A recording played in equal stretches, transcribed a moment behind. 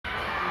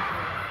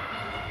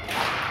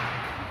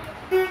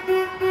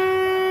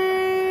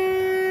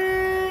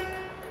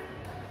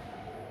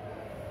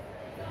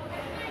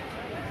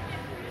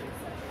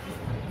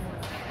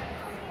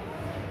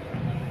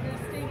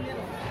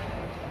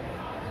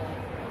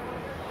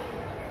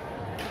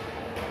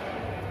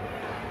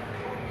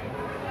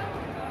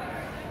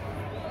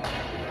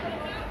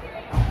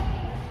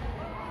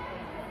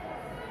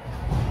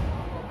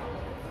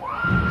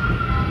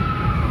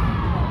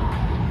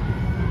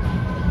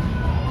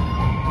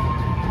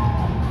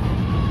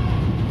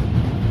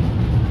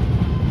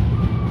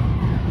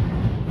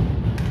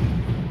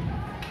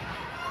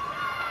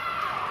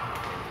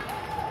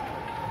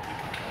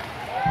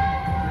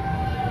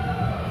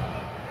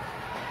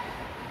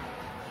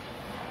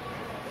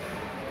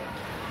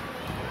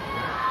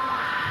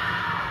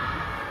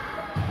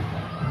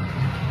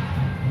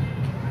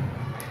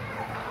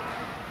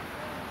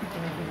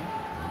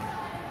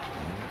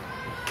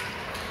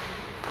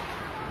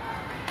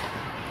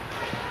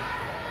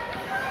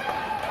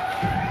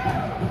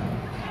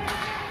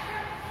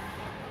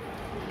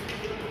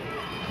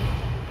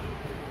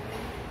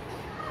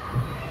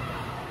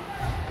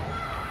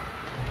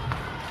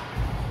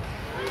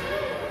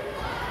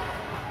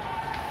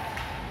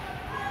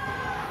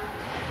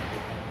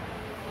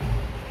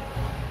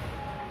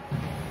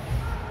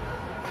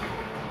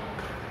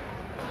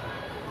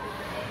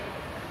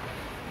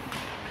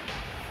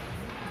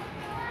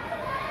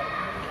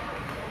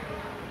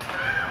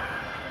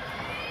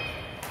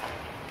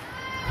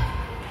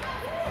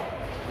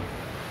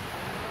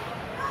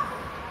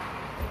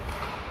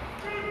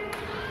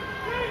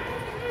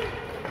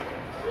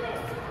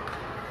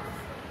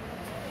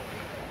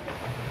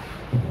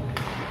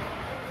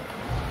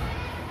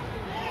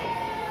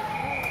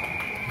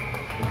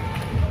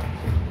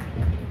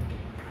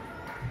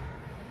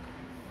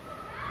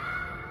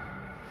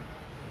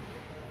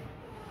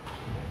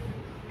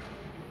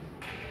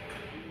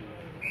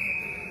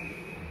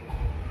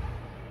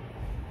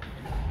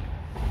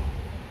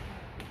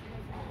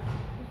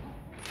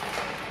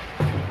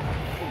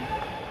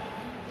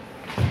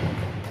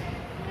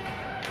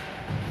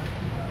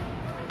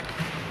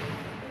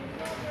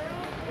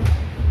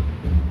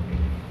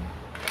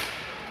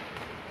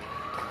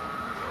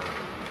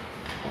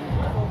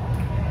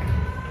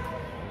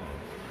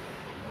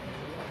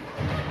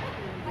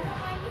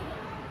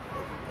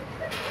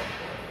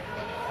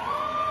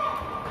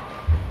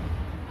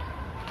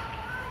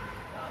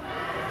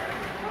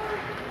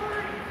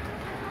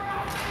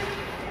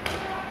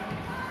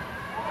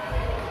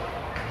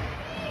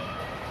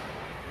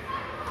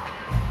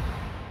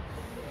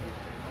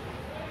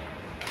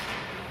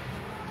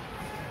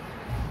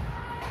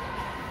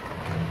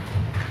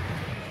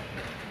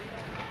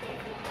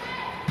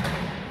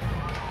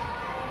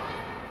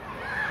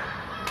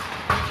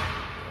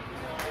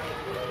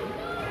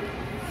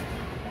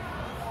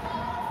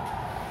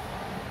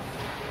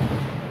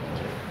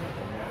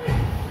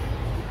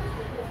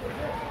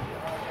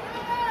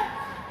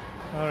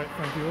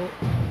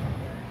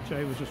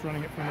just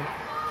running it from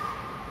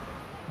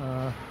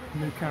the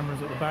new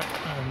cameras at the back,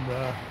 and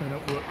they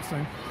don't work the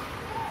same.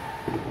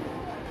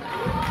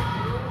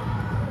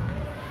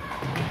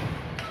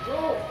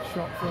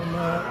 Shot from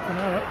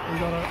Kanata. We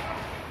got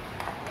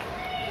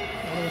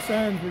Goal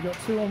Sens. We got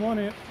 2-on-1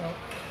 here. Oh,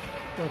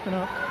 broken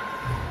up.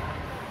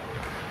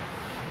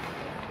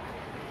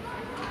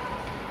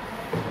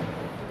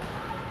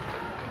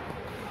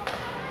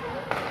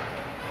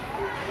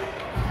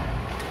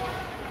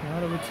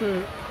 Kanata with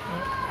 2.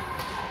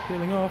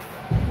 Peeling off.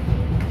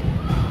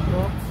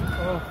 Drops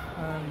off,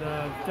 and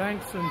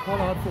Danks and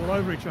Pollard fall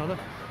over each other.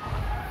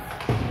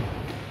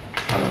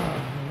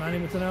 Manny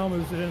Centennial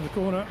moves it into the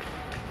corner.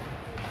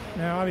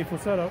 Now Ali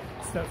Falsetto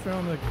steps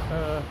around the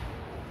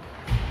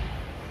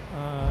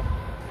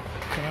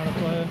Kanata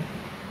player,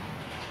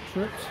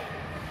 trips.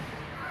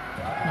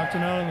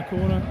 Centennial in the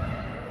corner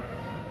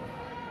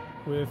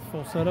with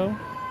Falsetto.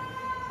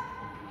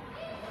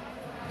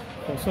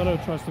 Falsetto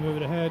tries to move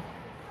it ahead.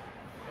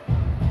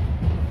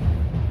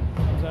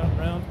 Comes out and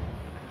round.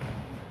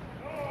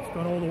 It's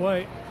gone all the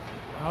way.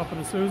 Harper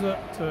to Souza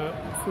to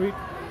sweep.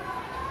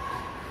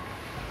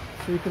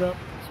 Sweep it up.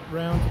 It's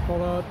round to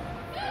Pollard.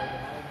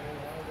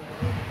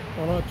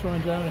 Pollard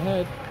trying down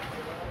ahead.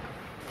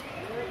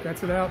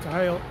 Gets it out to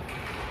Hale.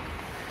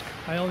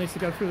 Hale needs to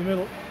go through the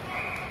middle.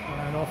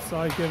 And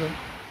offside given.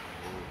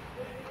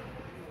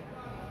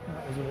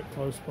 That was a bit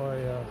close by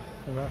the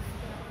ref.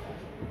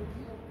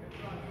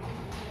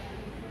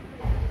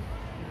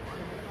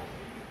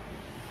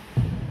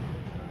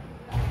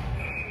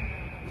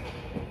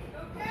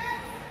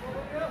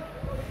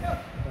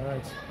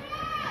 Alright.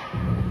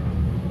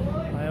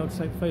 Hale to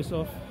take the face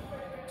off.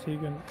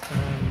 Tegan and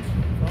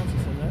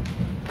Francis in there.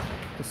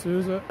 To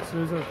Souza.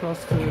 Souza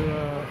across to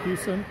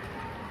Houston.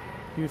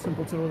 Houston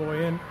puts it all the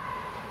way in.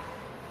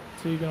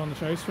 Tegan on the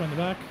chaser on the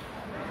back.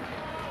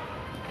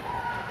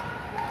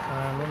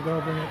 And one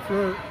goal bring it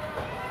through.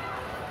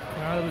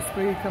 Out of the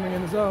speed coming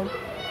in the zone.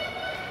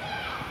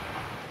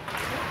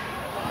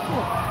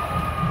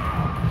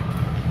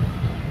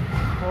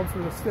 Hobbs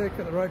with a stick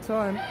at the right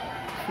time.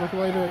 Look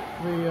away the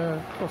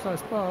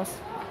cross-ice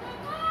pass.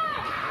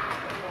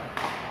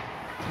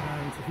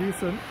 And to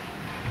Houston.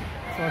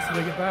 Tries to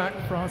dig it back.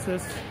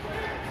 Francis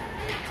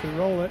to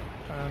roll it.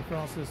 And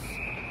Francis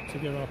to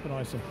give up an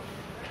icing.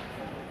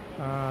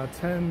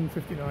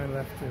 10:59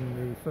 left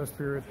in the first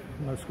period.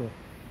 No score.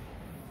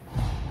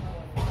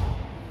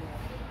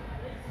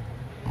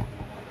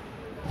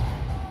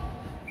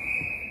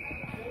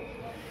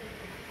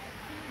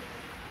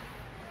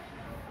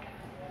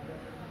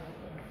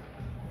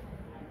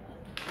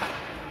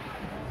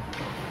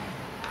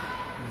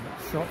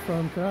 Shot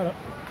from Kanata.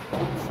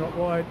 Shot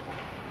wide.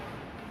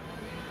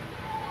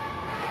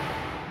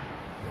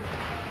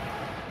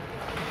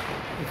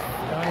 It's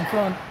down in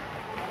front.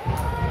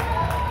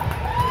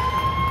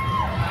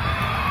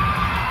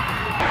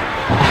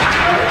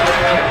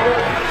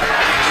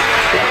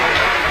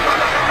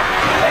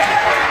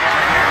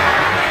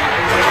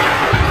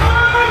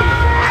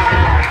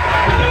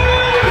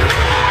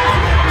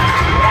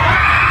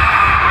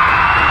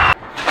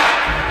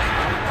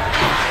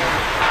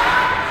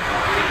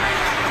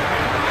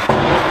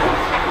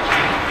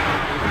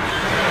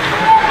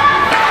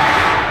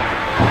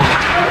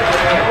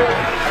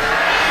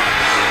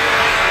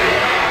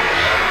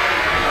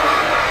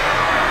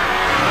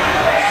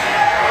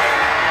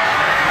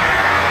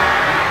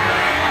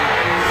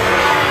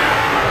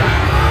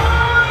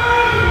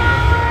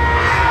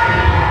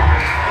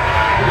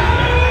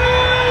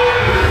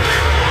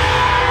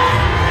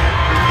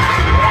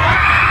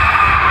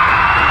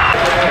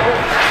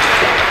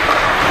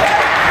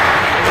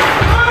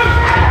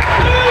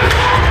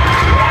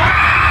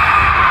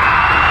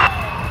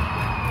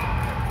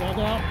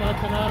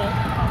 Kanata,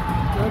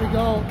 dirty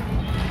goal.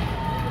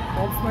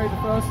 Hobbs made the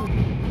first.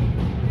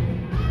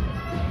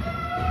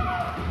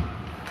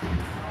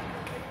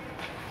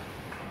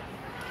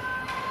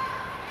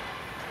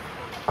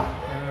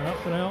 And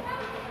up and out.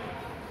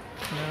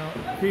 Now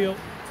Keel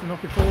to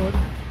knock it forward.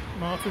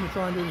 Martin to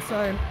try and do the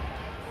same.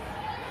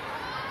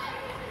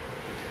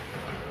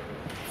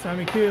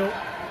 Sammy Keel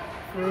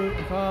through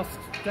and past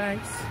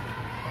Danks.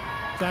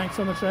 Danks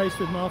on the chase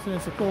with Martin in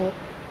support.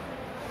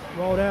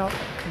 Rolled out,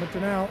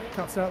 Centennial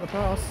cuts out the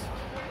pass.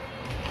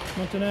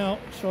 Centennial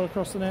shot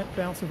across the net,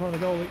 bounce in front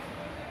of the goalie.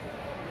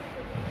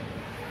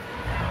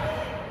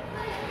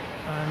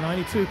 And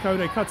 92,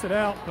 Kode cuts it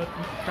out, but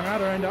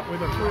Kanata end up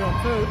with a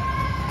 3-on-2.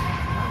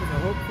 That was a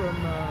hook from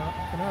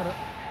Kanata.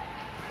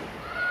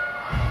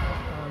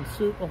 And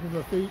Soup off of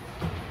her feet,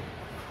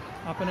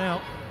 up and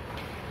out.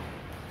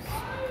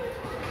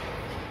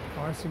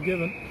 Nice and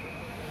given.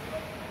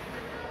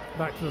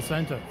 Back to the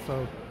centre,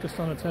 so just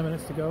under 10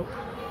 minutes to go.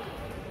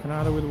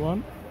 Kanata with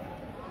 1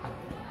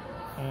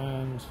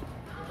 and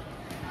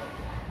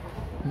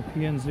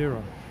Nepean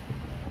 0.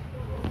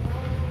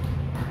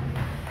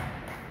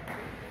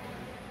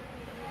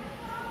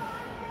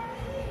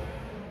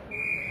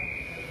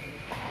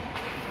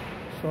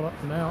 Shot up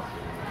and out.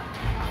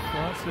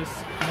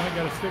 Francis might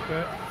get a stick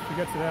there. She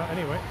gets it out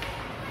anyway.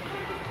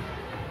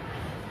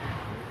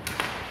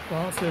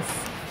 Francis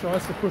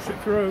tries to push it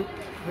through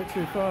a bit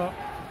too far,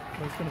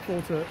 but it's going to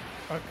fall to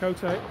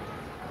Kote.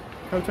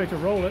 Kote to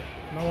roll it,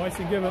 no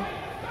icing given.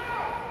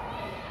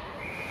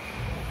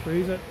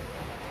 Freeze it.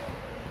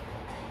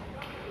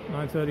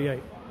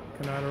 9:38.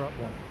 Kanata up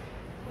 1.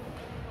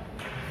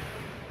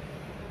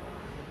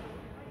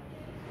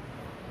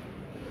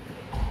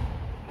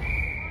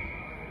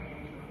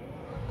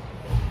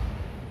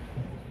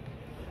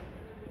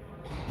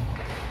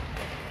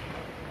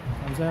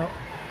 Comes out.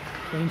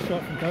 Clean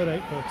shot from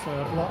Kote,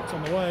 but blocked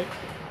on the way.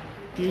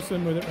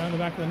 Houston with it round the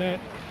back of the net.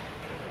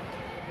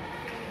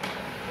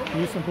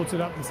 Houston puts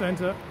it up the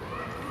centre.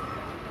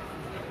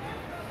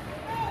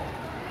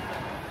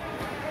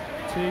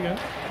 Tegan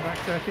back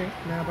checking,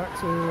 now back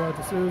to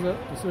D'Souza.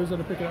 D'Souza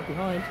to pick it up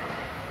behind.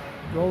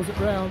 Rolls it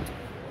round,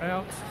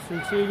 out to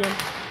Tegan,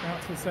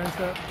 out to the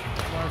centre.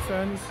 Goal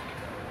Sens.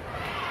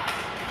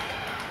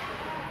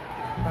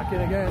 Back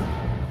in again.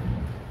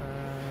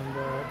 And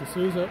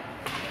D'Souza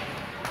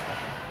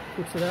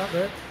puts it out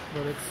there,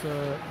 but it's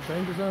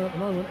danger zone at the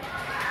moment.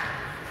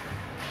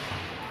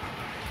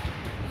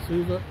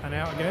 D'Souza and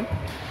out again.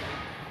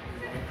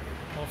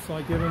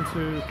 Offside given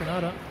to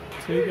Kanata.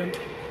 Tegan,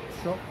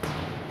 shot.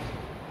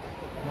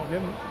 Not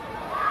given. No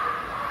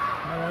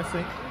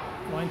icing.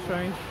 Line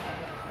change.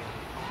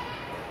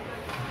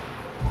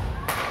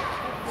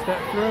 Step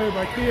through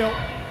by Keel.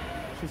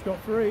 She's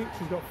got 3.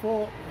 She's got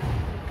 4.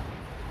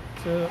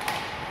 To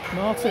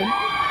Martin.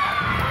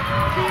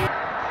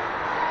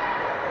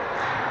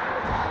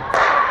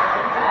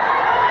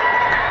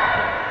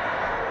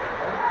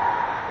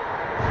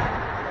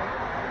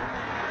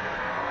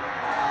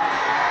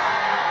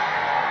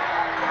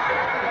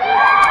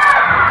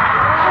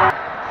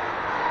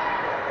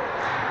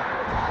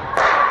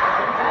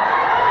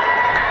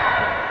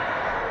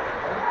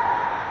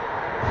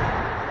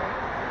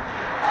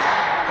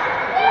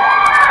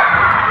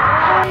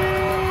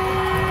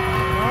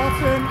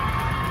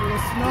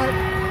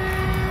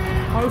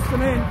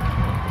 Posting in.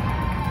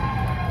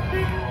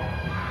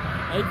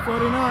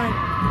 8:49.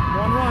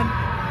 1-1.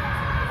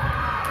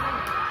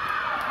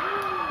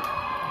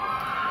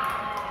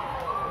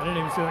 I didn't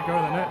even see that go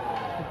in the net.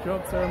 Good job,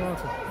 Sarah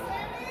Martin.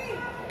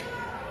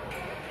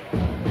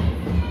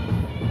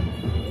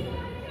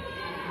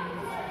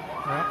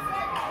 Yeah.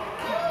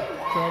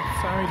 Good job,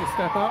 Sammy to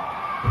step up.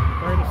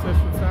 Great assist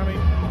from Sammy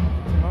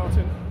to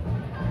Martin.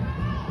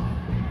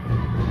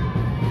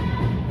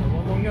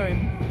 1-1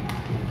 game.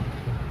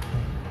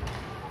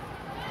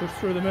 Push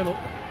through the middle,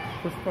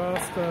 push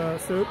past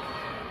Soup.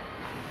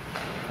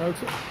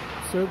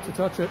 Soup to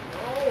touch it.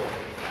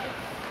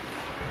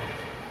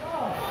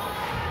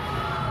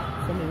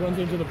 Somebody runs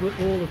into the brick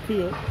wall of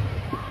Keel.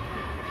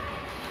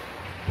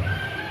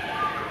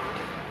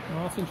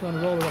 Martin trying to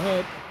roll it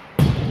ahead.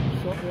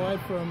 Shot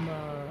wide from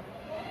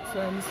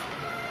Sens.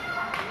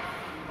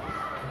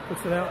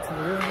 Puts it out to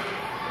the rim.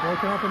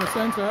 Broken up in the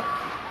centre.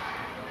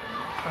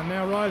 And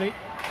now Riley.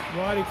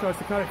 Riley tries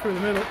to cut it through the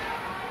middle.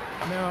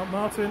 Now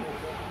Martin.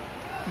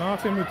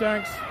 Martin with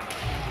Danks.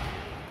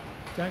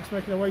 Danks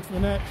making her way to the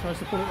net, tries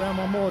to pull it down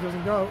one more,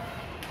 doesn't go.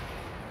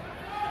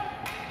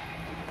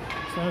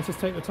 So let's just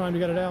take the time to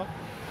get it out.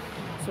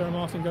 Sarah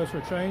Martin goes for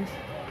a change.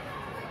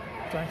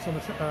 Danks on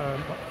the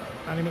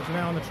Annie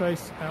McNow on the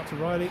chase, out to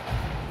Riley,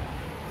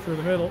 through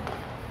the middle.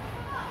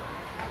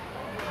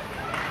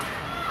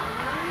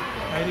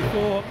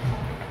 84.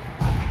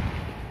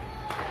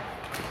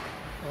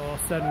 Oh,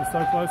 Seddon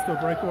so close to a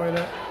breakaway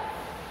there.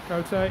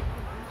 Kote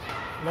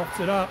lofts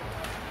it up.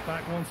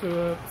 Back onto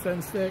a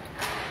Sen stick.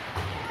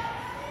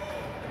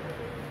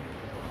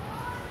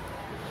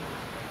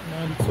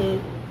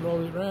 92,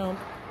 rolls it round.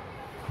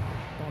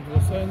 Onto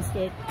the Sen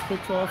stick,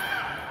 picked off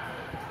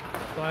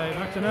by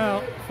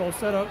McNow. False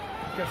setup,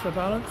 gets her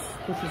balance,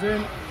 pushes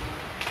in.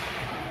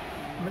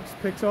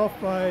 Picked off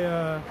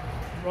by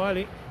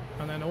Riley,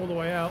 and then all the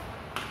way out.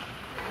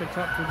 Picked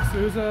up to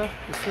D'Souza,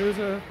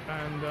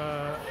 and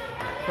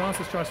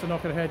Francis tries to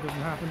knock it ahead,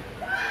 doesn't happen.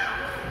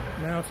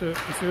 Now to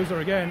D'Souza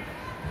again.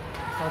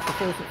 Tries to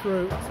force it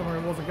through somewhere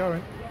it wasn't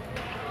going.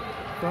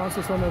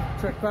 Francis on the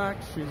trek back.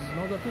 She's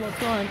not got a lot of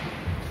time.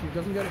 She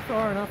doesn't get it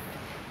far enough.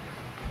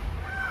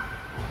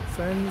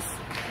 Sends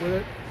with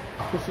it.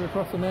 Pushes it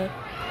across the net.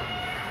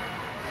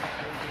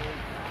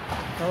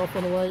 Go off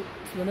on the way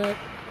to the net.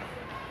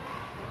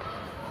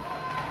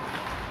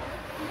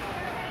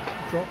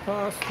 Drop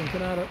pass from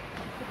Kanata.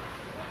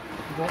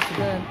 Drops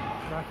again.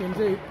 Back in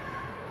deep.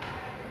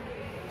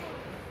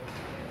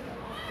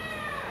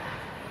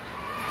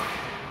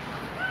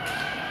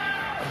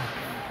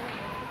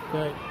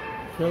 Okay,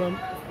 kill him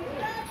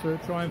to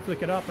try and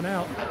flick it up and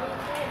out.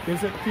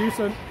 Gives it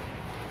Houston.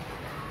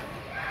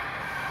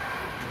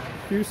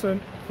 Houston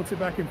puts it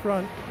back in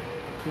front.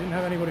 She didn't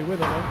have anybody with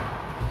her though.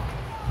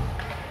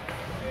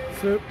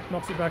 Soup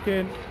knocks it back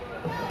in.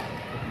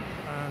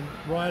 And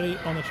Riley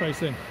on the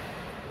chase in.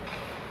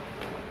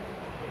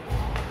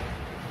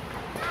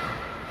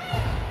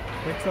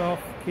 Picks off,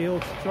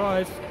 Keel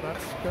tries.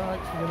 That's strike.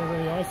 She's going to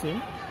really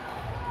icing.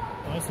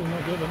 Icing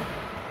not given.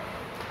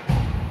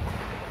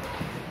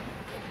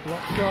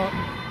 Block shot.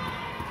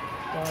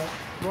 by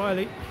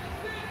Riley.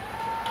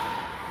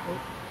 Oh,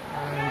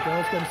 and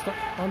girls getting stuck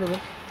under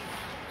them.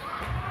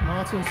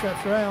 Martin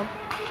steps around.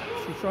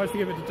 She tries to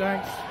give it to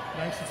Danks.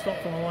 Danks is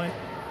stopped on the line.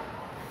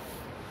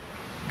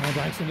 Now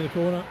Danks into the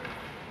corner.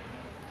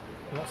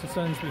 Lots of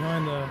Sens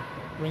behind the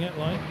ringette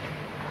line.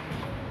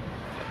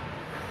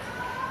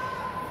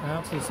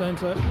 Out to the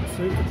centre.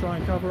 Soup to try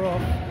and cover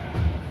off.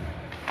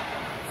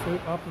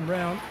 Soup up and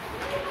round.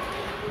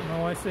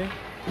 No icing.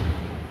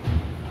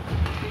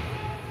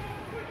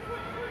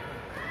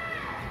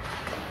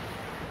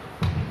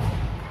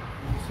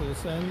 So the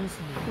Sens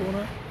in the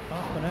corner.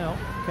 Up and out.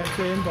 Kept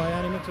in by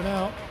Annie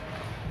McDonald.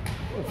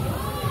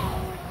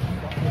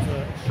 That was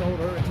a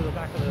shoulder into the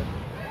back of the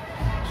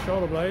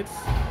shoulder blades.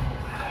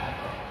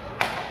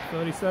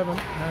 37.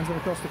 Hands it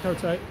across to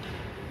Cote.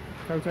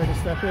 Cote to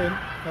step in.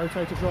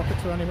 Cote to drop it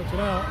to Annie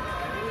McDonald.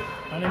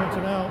 Annie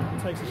McDonald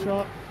takes a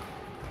shot.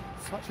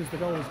 Touches the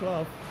goalie's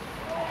glove.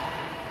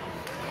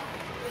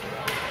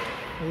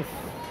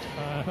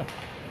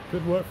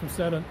 Good work from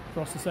Seddon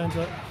across the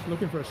centre. She's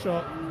looking for a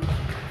shot.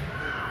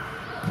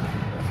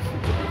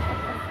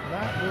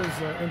 That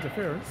was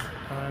interference,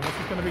 and this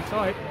is going to be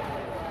tight.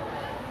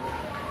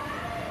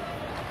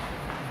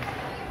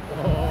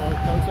 Oh,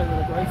 Cote with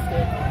a great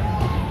stick.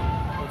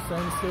 The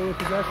Sens still with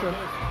possession.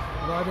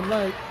 Arriving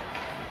late.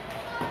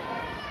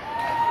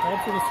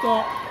 Off to the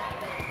stop.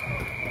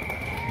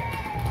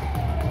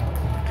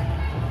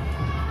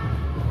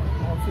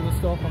 Off to the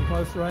stop on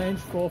close range.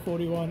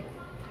 4:41.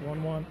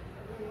 1-1.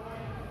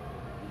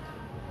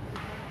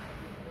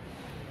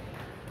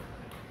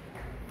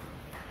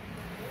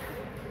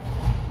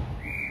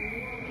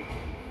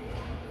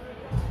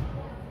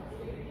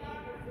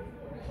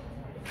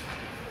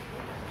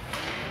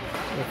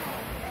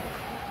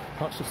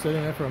 Hutch just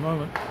sitting there for a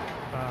moment.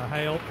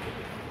 Hale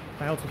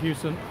to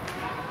Houston.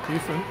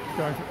 Houston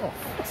going for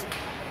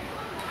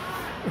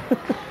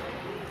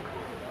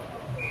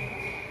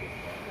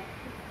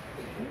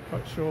Not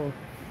quite sure.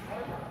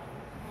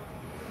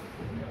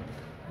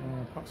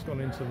 Puck's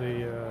gone into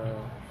the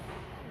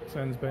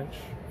Sens bench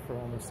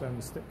from the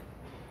Sens stick.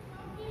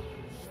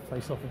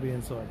 Face off of the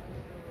inside.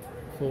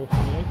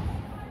 4:28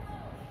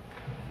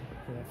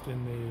 left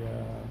in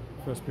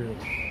the first period.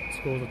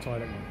 Scores are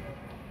tied at 1.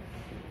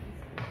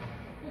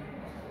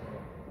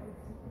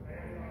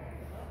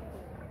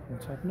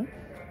 What's happening?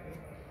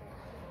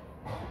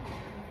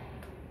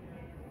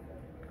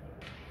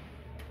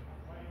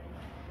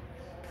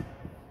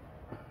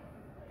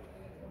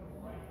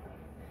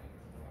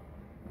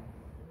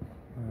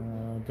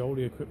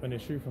 Goalie equipment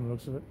issue from the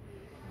looks of it.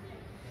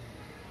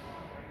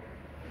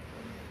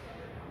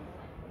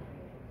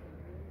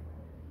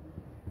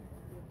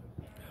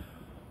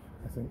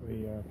 I think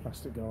the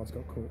plastic guards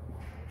got caught.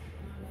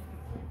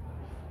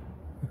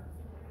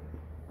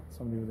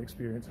 Somebody with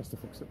experience has to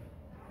fix it.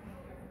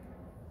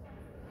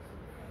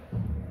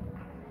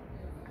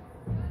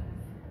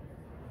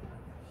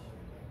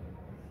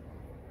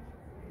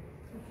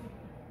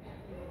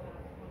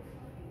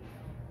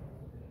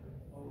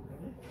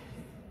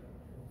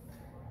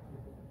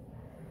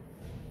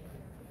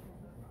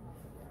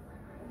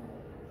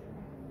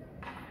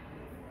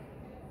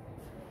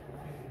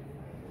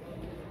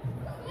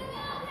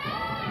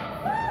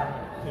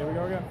 Here we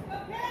go again.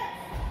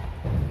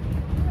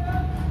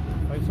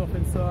 Face off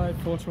inside,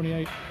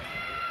 4:28.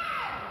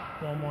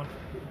 1-1.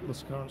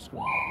 That's the current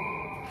score.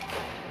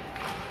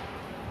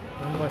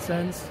 Won by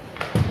Sens.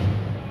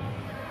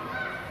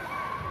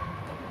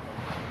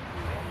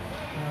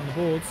 Around the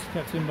boards,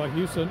 kept in by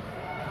Houston.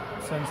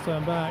 Sens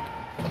turn back.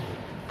 All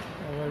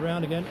the way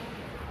around again.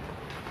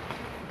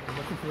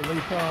 Looking for the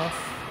lead pass.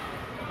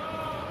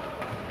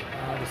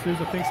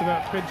 D'Souza thinks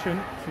about pitching.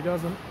 She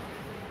doesn't.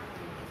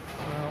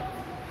 Now,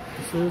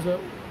 D'Souza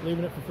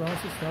leaving it for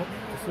Francis. Nope.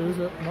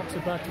 D'Souza knocks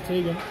it back to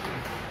Tegan.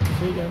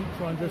 Tegan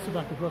trying to drift it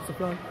back across the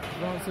front.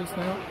 Francis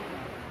now.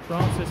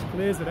 Francis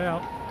clears it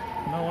out.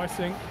 No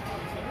icing.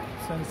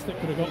 Sens stick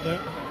could have got there.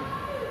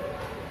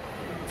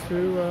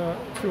 Two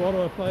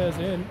Ottawa players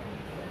in,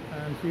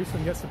 and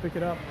Houston gets to pick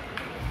it up.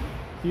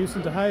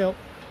 Houston to Hale.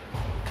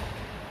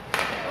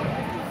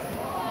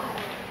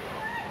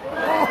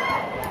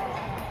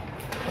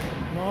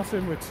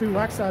 Martin with 2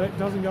 whacks at it,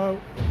 doesn't go.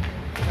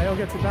 Hale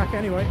gets it back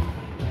anyway.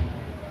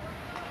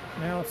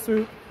 Now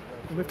Soup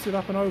lifts it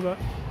up and over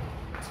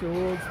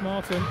towards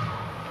Martin.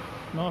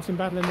 Martin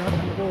battling up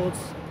on the boards.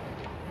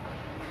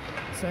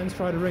 Sens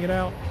try to ring it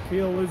out.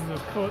 Peel loses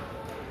his foot.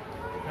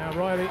 Now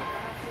Riley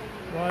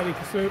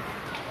to Soup.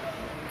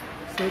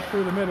 Soup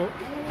through the middle.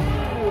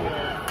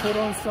 Put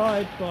on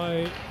side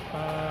by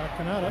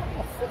Kanata.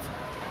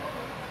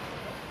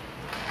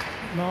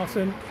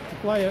 Martin to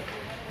play it.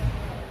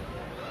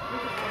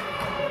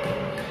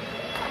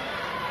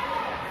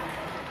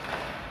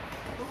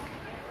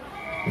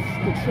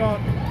 Good shot.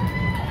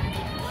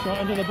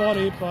 Shot into the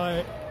body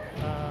by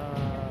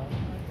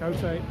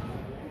Cote.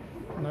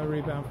 No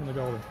rebound from the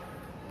goalie.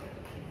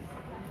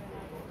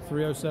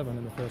 3:07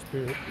 in the first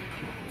period.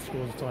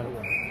 Scores are tied at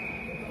 1.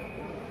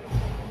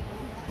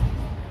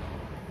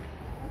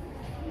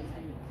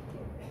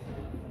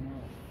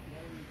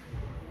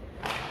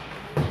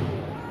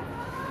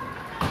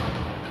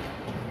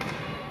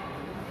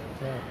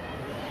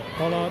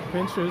 Pollard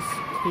pinches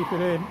to keep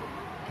it in.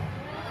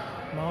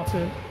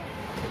 Martin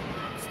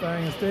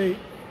staying as deep.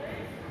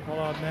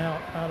 Pollard now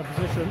out of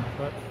position,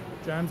 but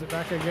jams it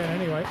back again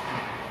anyway.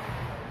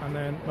 And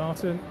then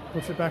Martin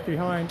puts it back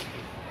behind.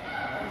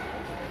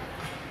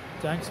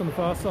 Danks on the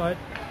far side.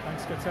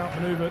 Danks gets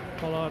outmaneuvered.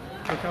 Pollard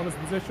recovers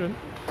position.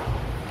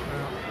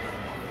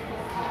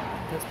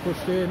 Gets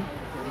pushed in.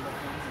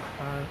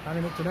 And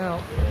Annie McDonnell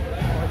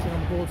fighting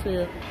on the boards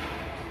here.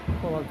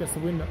 Pollard gets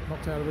the wind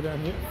knocked out of it down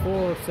here.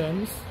 4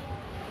 Sens.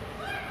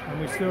 And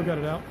we still get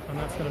it out. And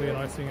that's going to be an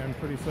icing, I'm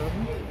pretty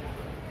certain.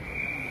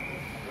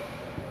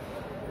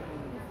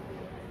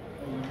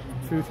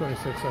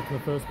 2:26 after the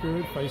first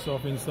period. Face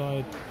off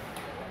inside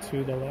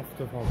to the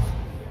left of Hobbs.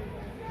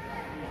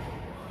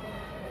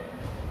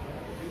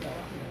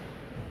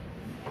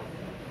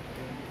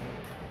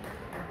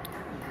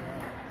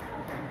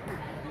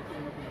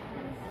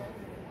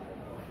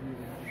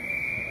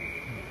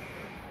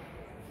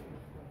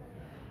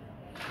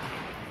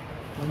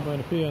 One by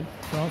Nepean.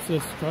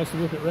 Francis tries to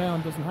whip it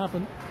round, doesn't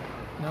happen.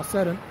 Now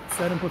Seddon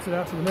puts it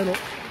out to the middle.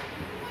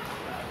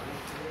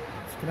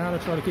 Kanata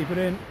try to keep it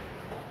in.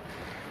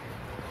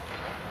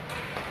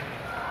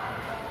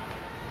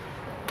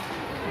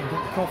 And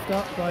get coughed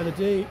up by the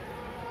D.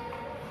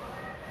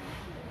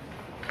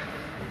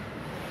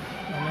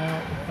 And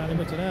now Annie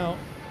McDonnell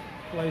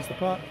plays the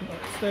puck,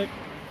 stick.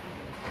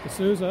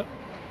 D'Souza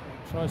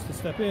tries to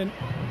step in.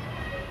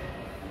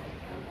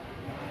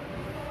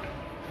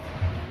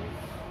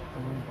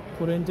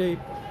 Put in deep.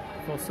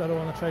 Falsetto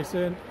on the chase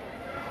in.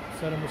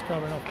 Seddon was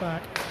covering off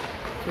back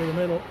through the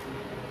middle.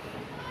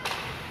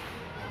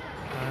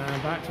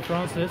 And back to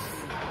Francis.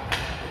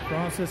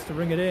 Francis to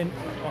bring it in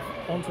off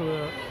onto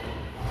the.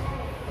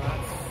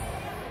 That's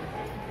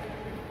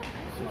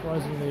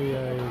surprisingly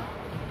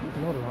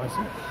not an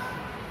icing.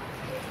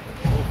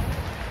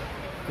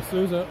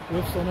 D'Souza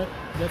whiffs on it.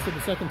 Gets it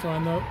the second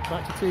time though.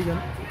 Back to Tegan.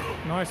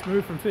 Nice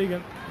move from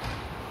Tegan.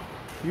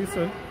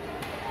 Houston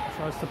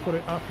tries to put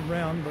it up and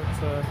round, but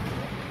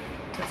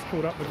gets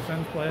caught up with the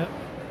Sens player.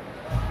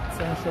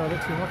 Sens show a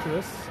bit too much of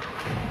this.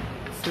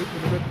 Soup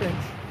with a good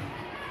pinch.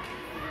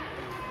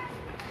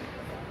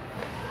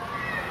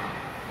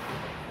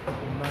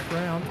 And back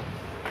round.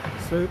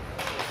 Soup,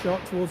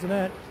 shot towards the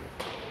net.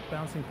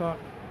 Bouncing puck,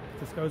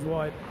 just goes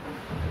wide.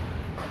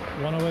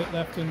 1:08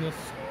 left in this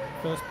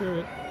first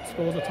period.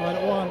 Scores are tied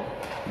at 1.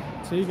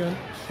 Tegan,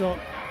 shot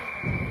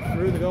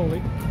through the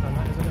goalie, and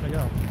that isn't going to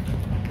go.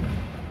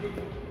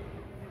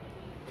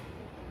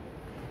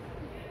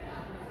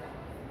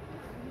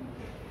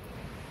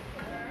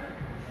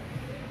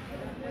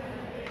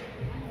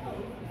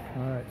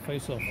 Alright,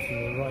 face off to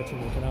the right of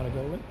the Kanata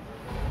goalie.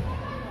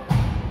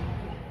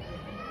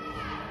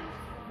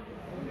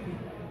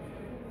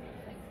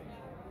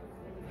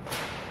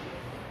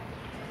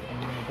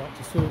 And back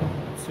to Soup.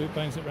 Soup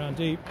bangs it round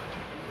deep.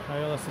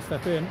 Hale has to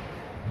step in.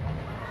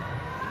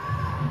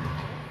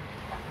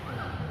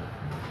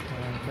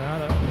 And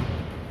Kanata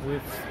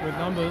with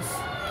numbers.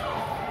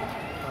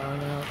 And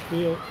now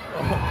Keel.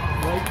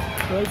 Oh,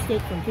 great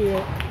stick from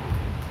Keel.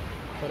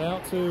 But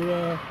out to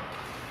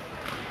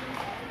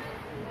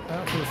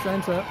the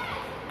centre.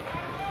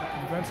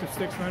 Defensive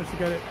sticks managed to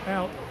get it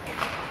out.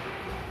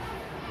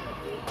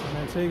 And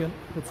then Tegan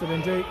puts it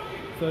in deep.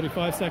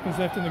 35 seconds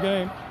left in the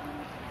game.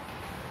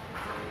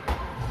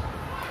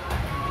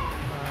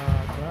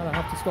 Kanata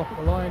have to stop at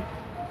the line.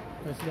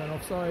 Basically going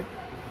offside.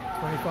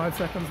 25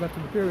 seconds left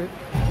in the period.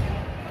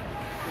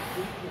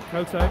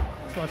 Kote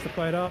tries to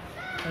play it up.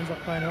 Ends up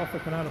playing it off the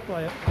Kanata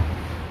player.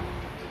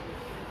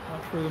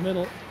 Up through the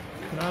middle.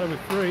 Kanata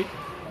with 3.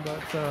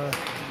 But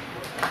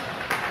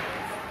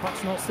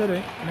puck's not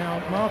sitting.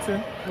 Now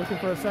Martin looking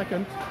for a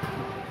second.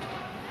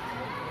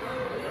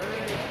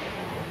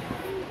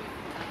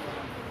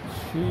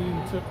 She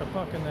took a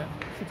puck in there.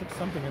 She took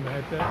something in the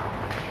head there.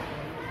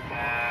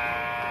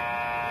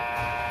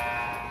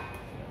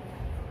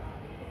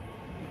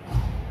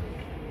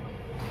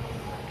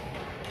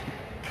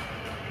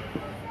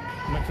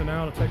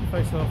 McDonnell to take the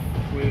face off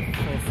with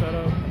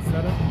Falsetto and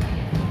Seddon.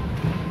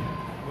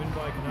 Win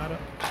by Kanata.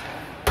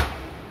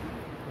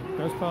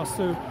 Goes past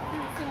Soup.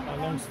 A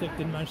long stick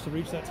didn't manage to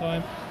reach that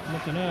time.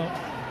 McDonnell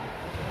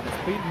was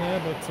beaten there,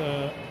 but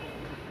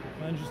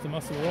manages to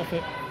muscle off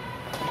it.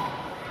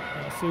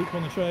 Soup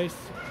on the chase.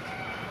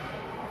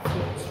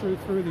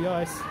 Flips through the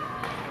ice.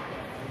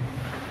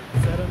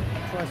 Seddon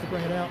tries to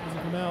bring it out,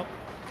 doesn't come out.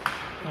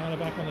 Kanata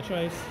back on the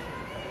chase.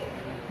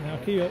 Now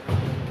Keel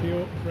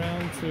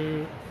round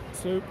to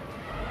Soup.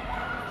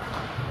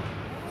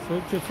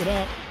 Soup chips it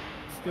up.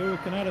 Still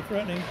with Kanata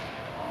threatening.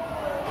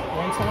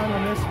 One time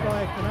on this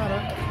by Kanata.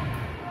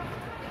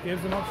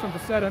 Gives an option for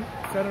Seddon.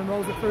 Seddon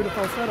rolls it through to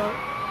Falsetto.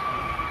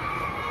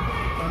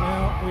 And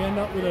now we end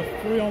up with a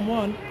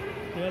 3-on-1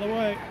 the other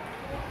way.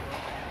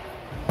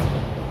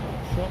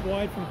 Shot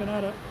wide from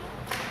Kanata.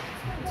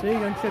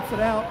 Tegan chips it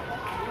out.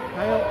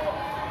 Hale.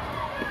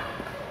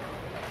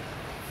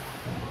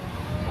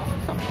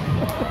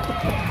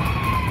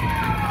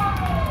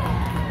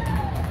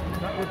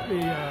 That would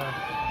be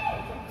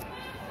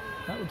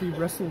That would be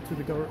wrestled to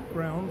the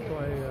ground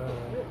by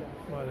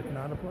the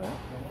Kanata player.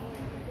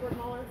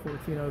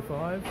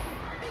 14:05.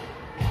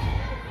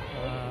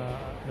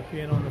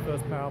 Nepean on the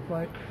first power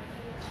play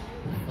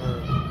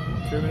for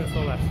 2 minutes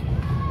or less.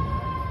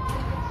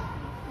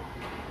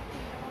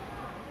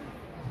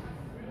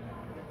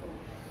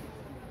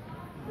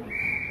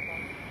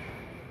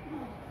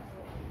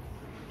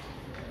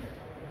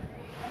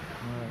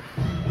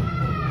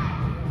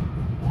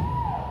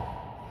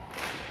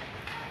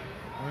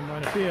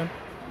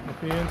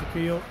 Nepean to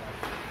Keel.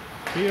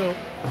 Keel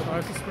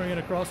tries to spring it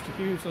across to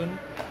Houston.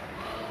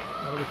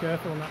 Gotta be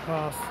careful on that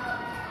pass.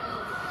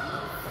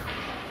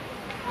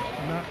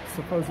 And that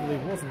supposedly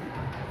wasn't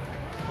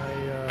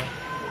a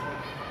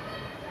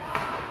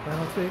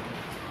penalty.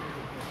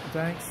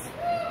 Danks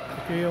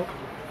to Keel.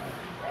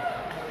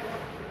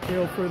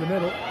 Keel through the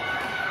middle.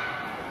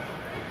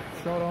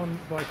 Shot on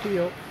by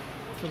Keel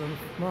to the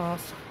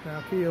mask.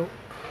 Now Keel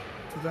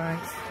to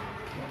Danks.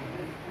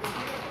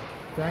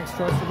 Danks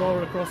tries to roll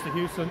it across to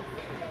Houston.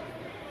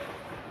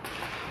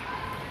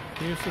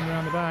 Houston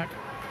round the back.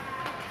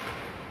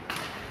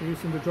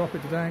 Houston to drop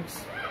it to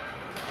Danks.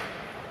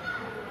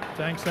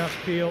 Danks out to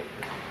Keel.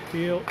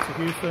 Keel to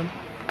Houston.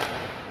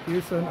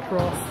 Houston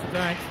across to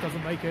Danks,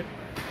 doesn't make it.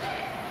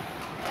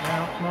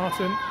 Now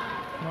Martin.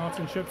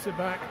 Martin chips it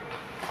back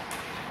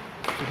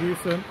to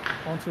Houston.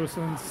 Onto a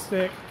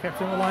stick. Kept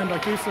in the line by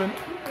Houston.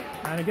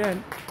 And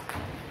again,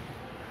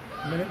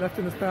 a minute left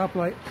in this power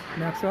play.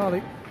 Now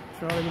Charlie.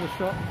 Charlie with a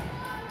shot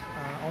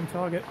on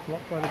target,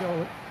 blocked by the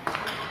goalie.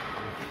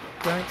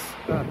 Danks.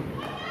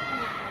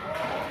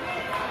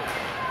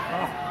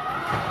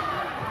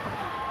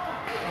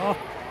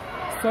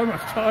 So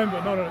much time,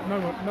 but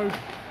no,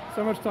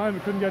 so much time we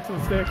couldn't get to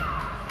the stick.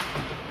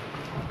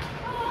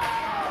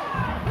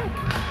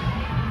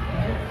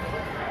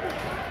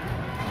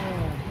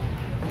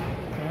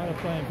 Kanata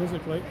playing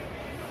physically.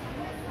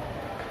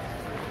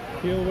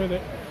 Keel with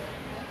it.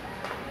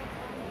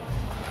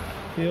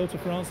 Keel to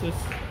Francis.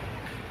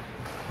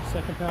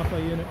 Second power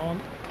play unit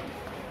on.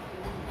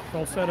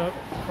 Falsetto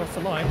across the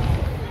line.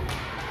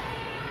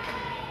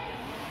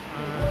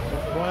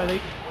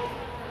 Riley.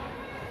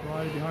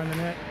 Riley behind the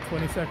net.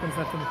 20 seconds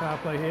left in the power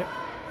play here.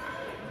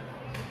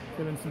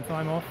 Giving some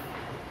time off.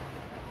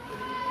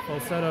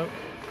 Falsetto.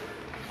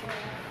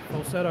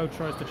 Falsetto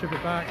tries to chip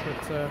it back, but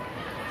it's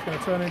going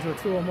to turn into a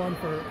 2-on-1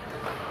 for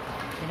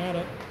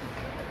Kanata.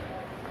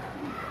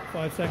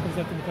 5 seconds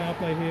left in the power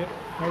play here.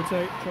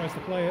 Rotate, tries to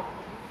play it.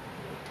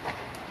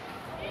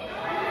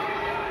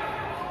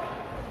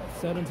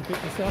 Seven to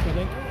pick this up, I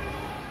think.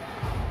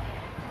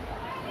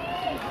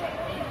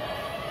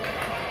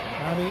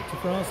 Abby to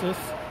Francis.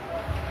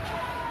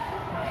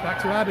 Back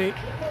to Abby.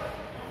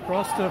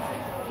 Cross to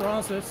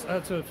Francis,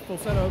 to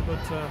Falsetto,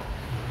 but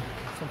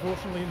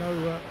unfortunately not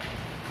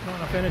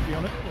enough energy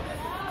on it.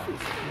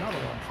 Another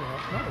one,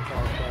 another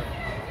charge by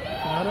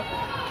Kanata.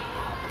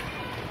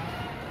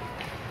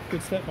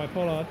 Good step by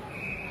Pollard.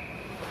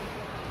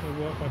 Good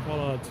work by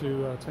Pollard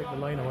to take the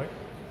lane away.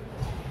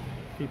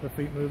 Keep her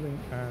feet moving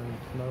and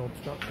no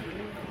obstruction.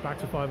 Back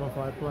to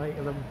 5-on-5 play,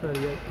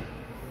 11:38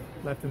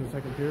 left in the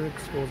second period.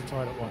 Scores are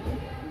tied at 1.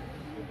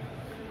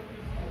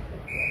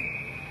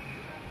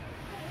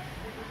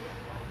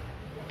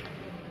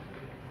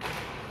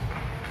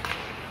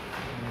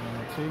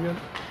 Tegan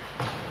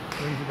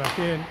brings it back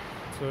in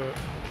to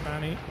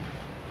Annie.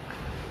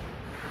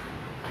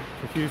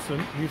 To Houston.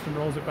 Houston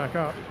rolls it back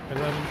up.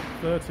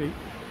 11:30.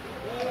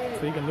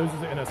 Tegan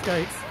loses it in her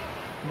skates.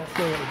 I'm not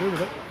sure what to do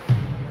with it.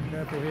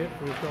 Careful here,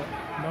 we've got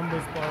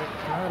numbers by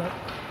Kanata.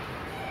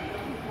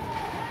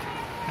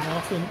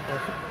 Martin,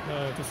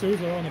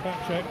 D'Souza on the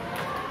back check.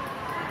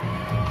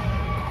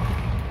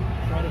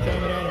 Try to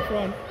jam it out in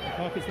front. The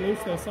puck is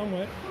loose there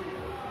somewhere.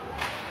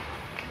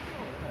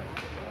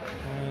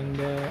 And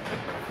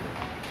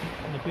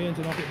Nepean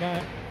to knock it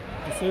back.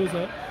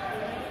 D'Souza.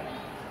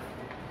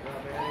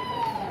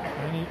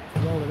 And he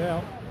rolled it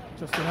out.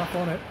 Just enough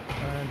on it.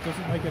 And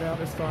doesn't make it out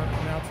this time.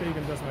 Now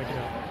Tegan does make it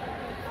out.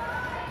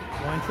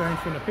 Line change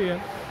for Nepean.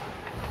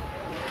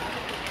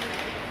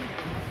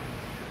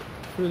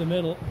 Through the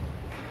middle.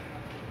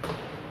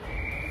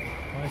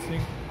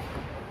 Icing.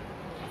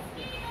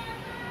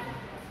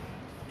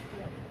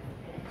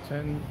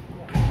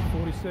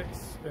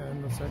 10:46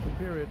 in the second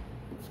period.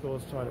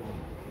 Scores tied at 1.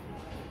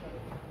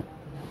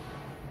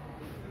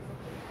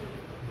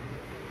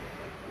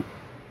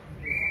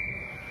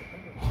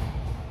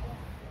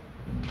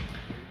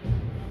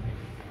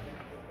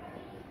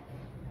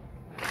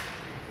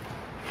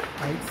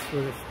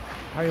 With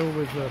Hale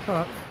with the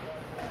puck.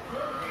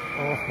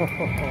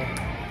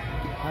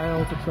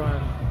 Hale to try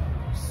and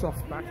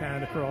soft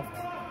backhand across.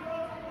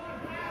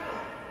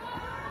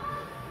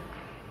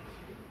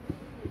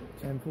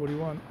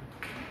 10:41.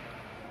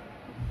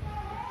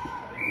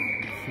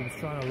 She was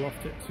trying to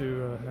loft it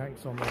to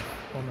Hanks on the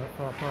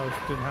far post.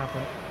 Didn't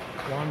happen.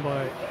 Won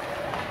by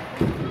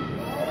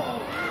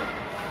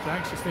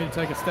Hanks. Just needed to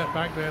take a step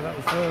back there. That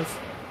was hers.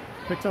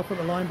 Picked up at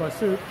the line by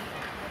Soup.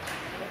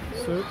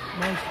 Soup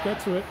managed to get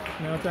to it.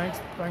 Now Danks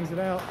bangs it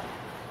out.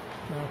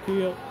 Now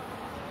Keel.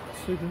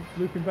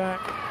 looping back.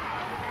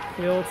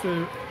 Keel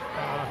to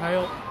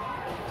Hale,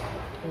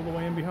 all the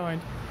way in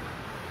behind.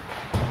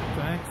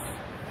 Thanks.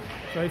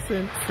 Trace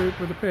in, Soup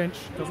with a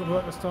pinch. Doesn't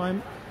work this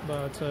time,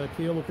 but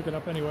Keel will pick it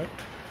up anyway.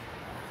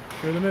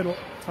 Through the middle,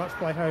 touched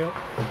by Hale.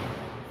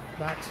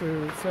 Back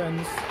to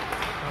Sens,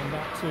 and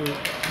back to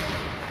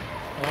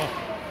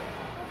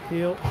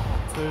Keel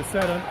to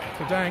Seddon,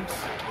 to Danks.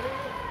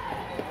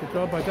 Good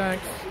job by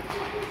Danks.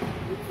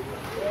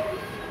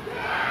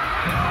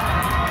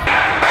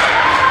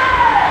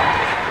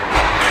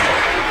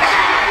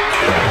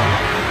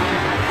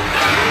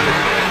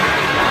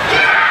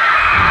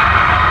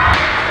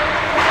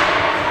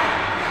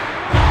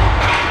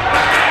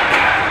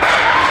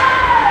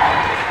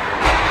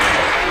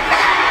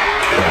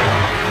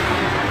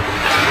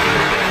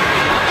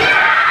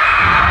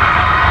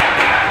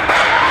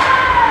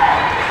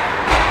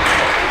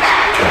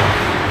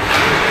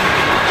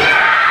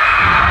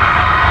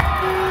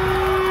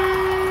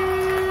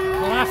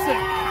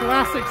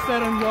 Classic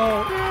Seddon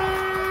goal.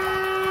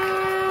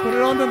 Put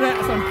it on the net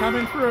as I'm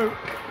coming through.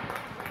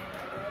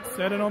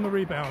 Seddon on the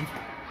rebound.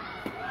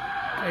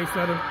 Hey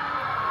Seddon,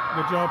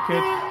 good job,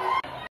 kid.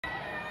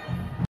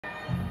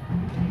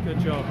 Good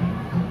job.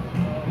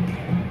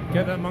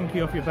 Get that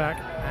monkey off your back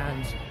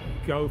and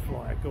go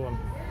fly it. Go on.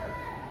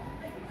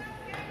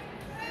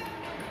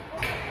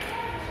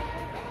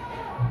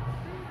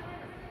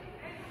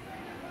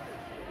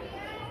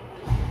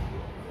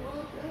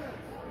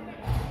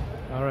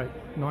 All right,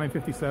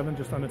 9:57,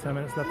 just under 10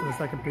 minutes left in the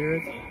second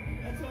period.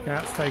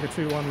 Cats take a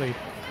 2-1 lead.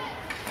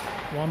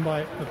 Won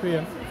by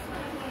Nepean.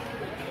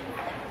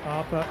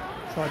 Harper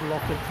tried to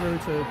loft it through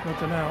to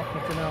Nepean.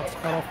 Nepean's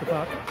cut off the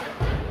puck.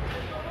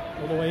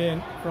 All the way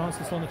in.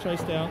 Francis on the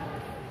chase down.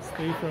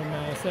 Speed from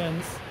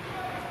Sens.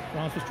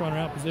 Francis trying to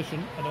out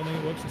position. I don't think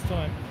it works this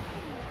time.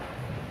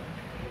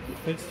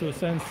 Fits to a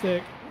Sens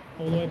stick.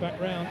 All the way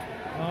back round.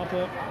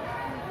 Harper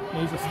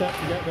needs a step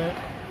to get there.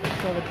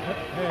 Covered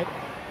head.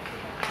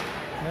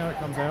 Now it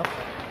comes out.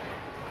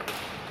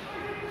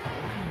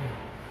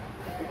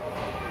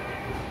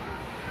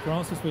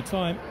 Francis with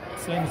time.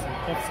 Sends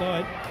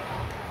offside.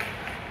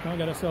 Can't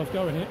get ourselves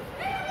going here.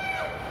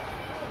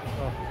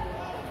 Oh,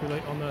 too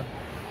late on the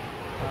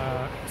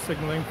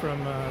signalling from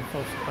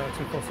to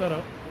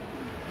Falsetto.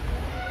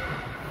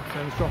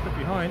 Sends drop it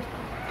behind.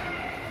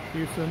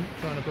 Houston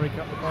trying to break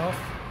up the pass.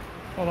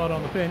 Pollard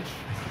on the pinch.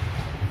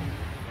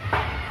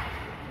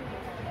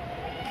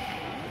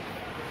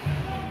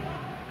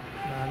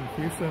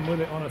 Houston with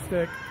it on a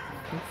stick.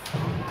 Oops, try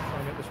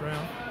and get this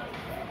round.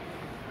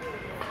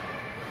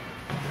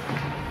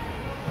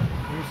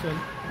 Houston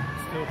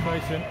still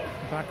tracing.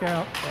 Back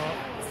out.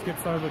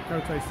 Skips over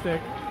Cote's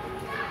stick.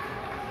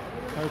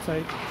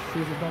 Cote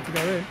chooses not to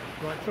go in.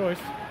 Right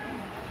choice.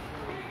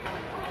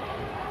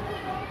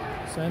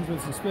 Sends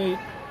with some speed.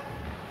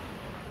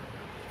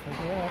 Take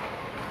it off.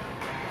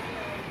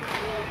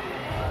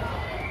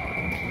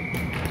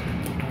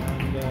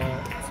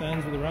 And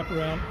Sends with a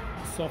wraparound.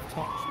 Soft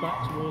touch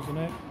back towards the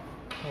net.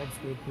 Hobbs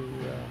with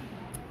the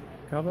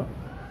cover.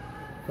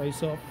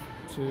 Face off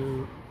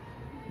to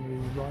the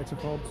right of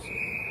Hobbs.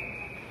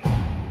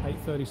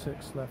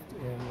 8:36 left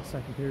in the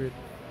second period.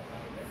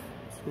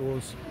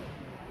 Scores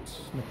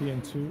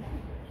Nepean 2,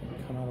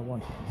 Kanata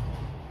 1.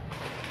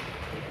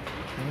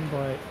 Won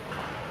by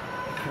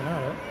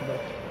Kanata,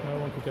 but no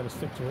one could get a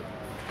stick to it.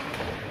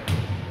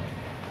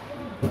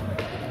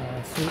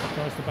 Soup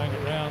tries to bang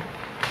it round.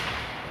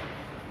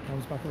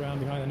 Comes back around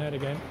behind the net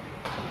again.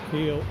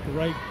 Keel,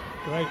 great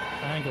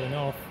angling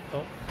off,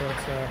 but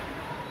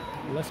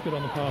less good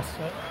on the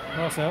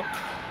pass out.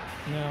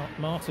 Now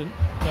Martin,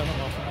 no not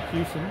Martin,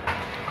 Houston.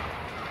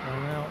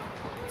 And now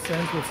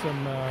Sens with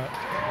some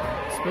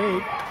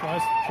speed,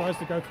 tries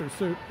to go through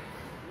Soup.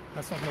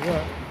 That's not going to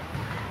work.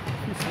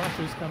 A few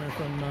slashes coming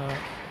from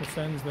the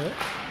Sens there.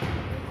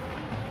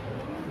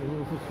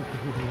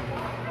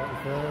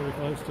 Very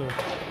close to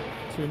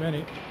too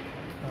many.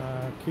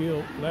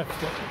 Keel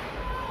left it.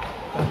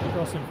 Back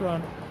across in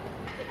front.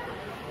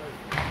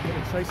 A bit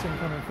of chasing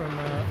coming from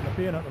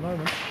Nepean at the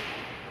moment.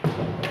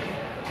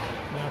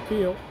 Now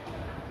Keel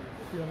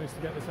needs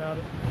to get this out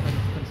and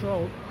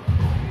control.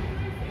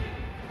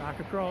 Back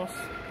across.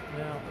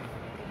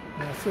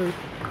 Now Soup.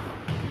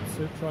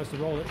 Soup tries to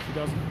roll it. She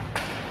doesn't.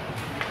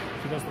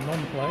 She does the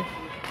non-play.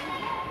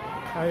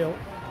 Hale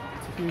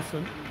to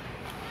Houston.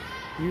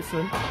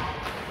 Houston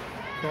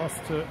cross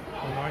to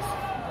a nice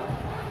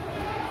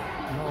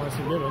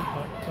given.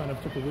 That kind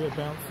of took a weird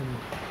bounce and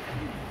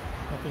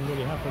nothing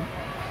really happened.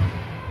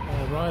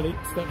 Riley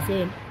steps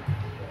in,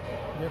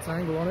 gets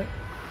angle on it.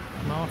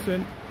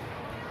 Martin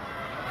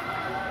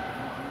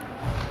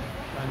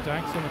and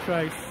Danks on the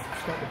chase.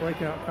 Stop the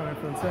breakout coming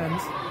from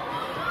Sens.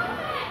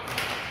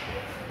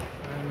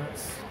 And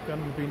that's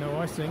going to be no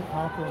icing.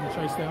 Harper on the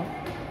chase down.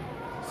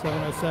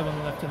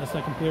 7:07 left in the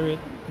second period.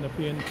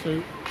 Nepean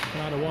 2,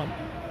 Kanata 1.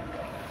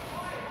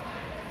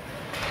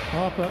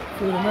 Harper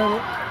through the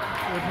middle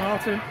with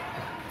Martin.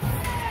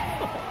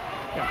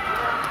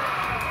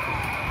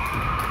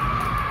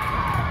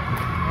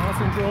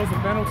 Martin draws a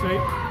penalty.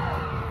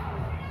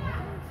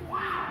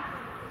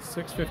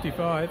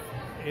 6:55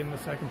 in the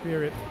second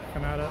period.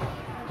 Kanata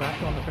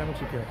back on the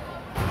penalty kill.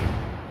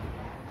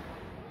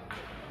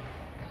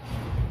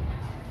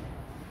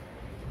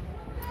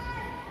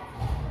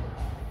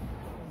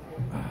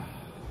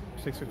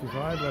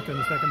 6:55 left in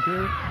the second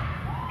period.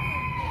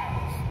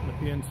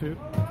 Nepean 2,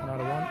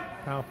 Kanata 1,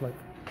 power play.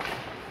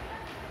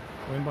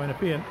 Win by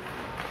Nepean.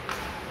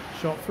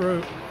 Shot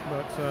through,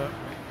 but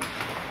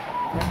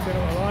kept in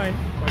on the line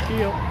by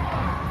Keel.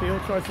 Keel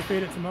tries to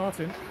feed it to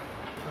Martin.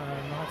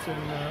 Martin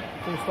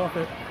full stop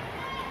it.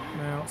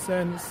 Now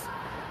Sens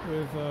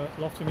with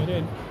lofting it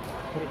in,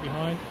 put it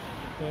behind,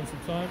 gain some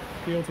time.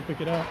 Keel to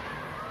pick it up.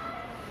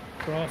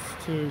 Cross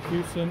to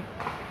Houston,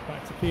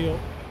 back to Keel.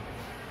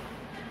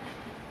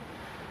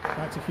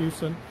 Back to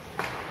Houston,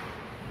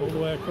 all the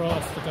way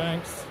across to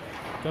Danks,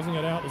 doesn't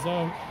get out the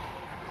zone.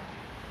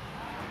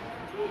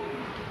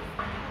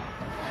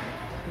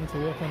 Need to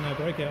work on their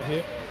breakout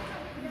here.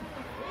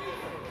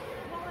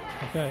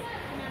 Okay,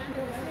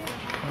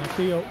 now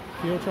Keel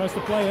tries to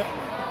play it,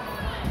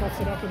 pops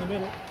it up in the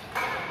middle.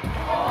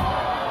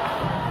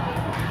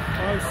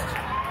 Post.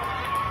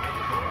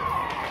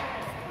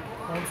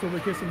 Holmes will be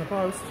kissing the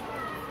post.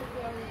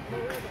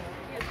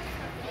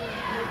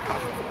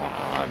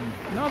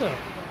 Another.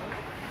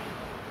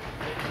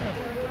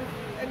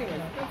 Anyway, I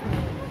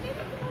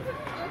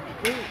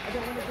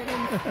don't want to get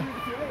in.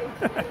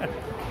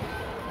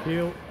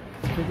 Keel,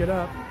 pick it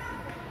up.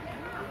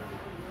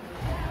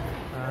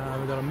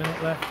 We've got a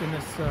minute left in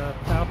this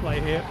power play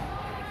here.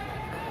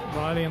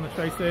 Riley in the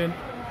chase in.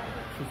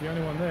 She's the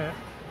only one there.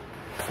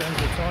 Sends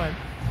the time.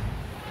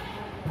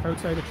 Cote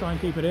to try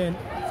and keep it in.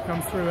 It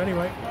comes through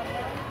anyway.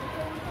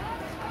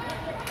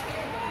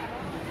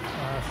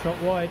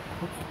 Shot wide.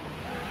 Oops.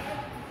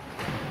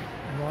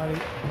 Riley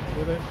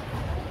with it.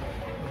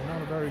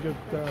 Not a very good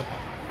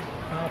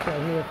power play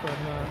here from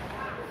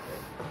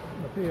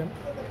Nepean.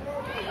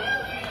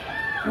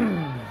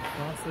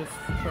 Francis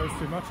shows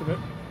too much of it.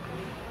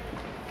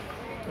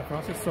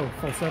 Francis, so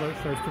Falsetto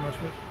shows too much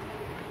of it.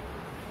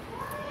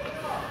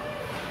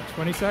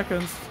 20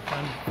 seconds,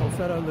 and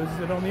Falsetto loses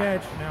it on the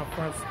edge. Now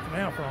Francis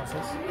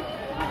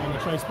on the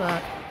chase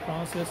back.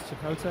 Francis to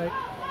Cote.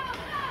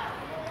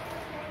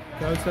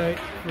 Cote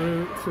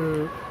through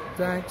to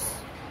Danks.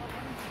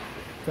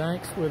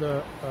 Danks with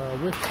a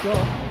whiff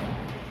shot,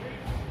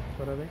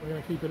 but I think we're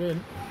going to keep it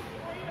in.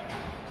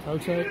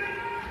 Cote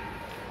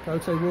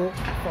walk,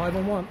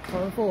 5-on-1,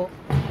 4-on-4.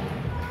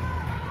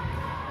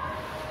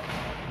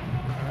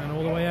 And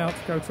all the way out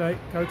to Cote.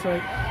 Cote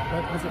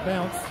lets it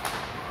bounce.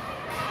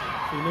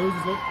 She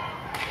loses it.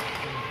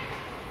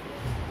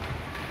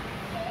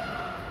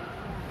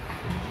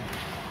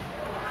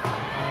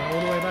 All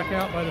the way back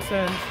out by the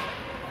Sens.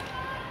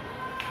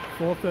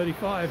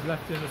 4:35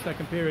 left in the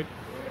second period.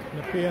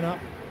 Nepean up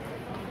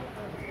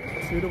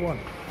 2-1.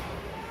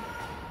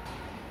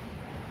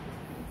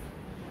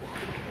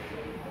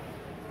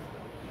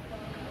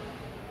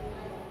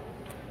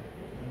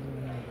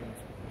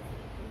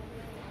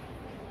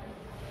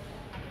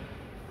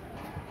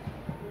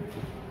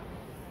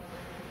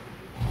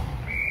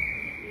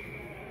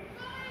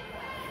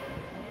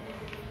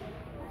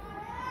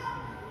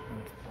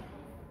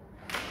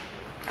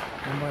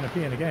 And by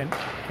Nepean again,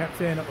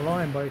 kept in at the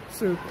line by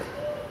Soup.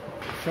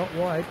 Shot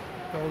wide.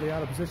 Goalie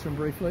out of position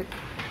briefly.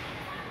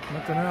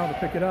 Now to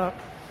pick it up.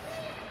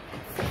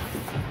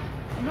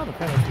 Another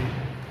penalty.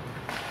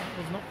 That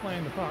was not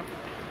playing the puck.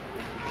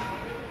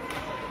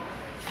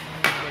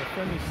 And a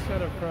friendly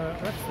set of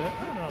refs there.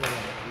 Another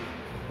one.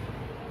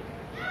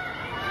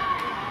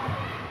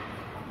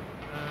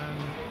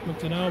 And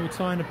McDonnell with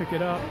time to pick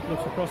it up.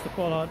 Looks across to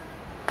Pollard.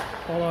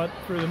 Pollard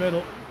through the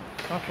middle.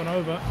 Up and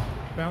over.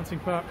 Bouncing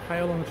puck.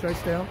 Hale on the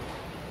chase down.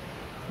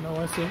 No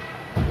icing.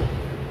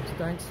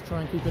 Danks to try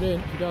and keep it in.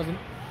 He doesn't.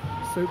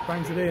 Soup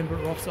bangs it in, but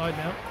we're offside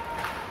now.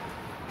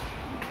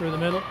 Through the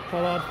middle.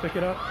 Pollard pick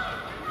it up.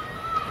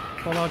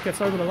 Pollard gets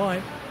over the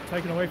line.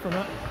 Taken away from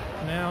it.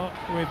 Now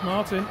with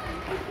Martin.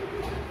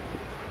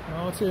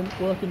 Martin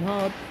working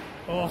hard.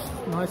 Oh,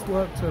 nice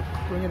work to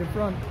bring it in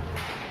front.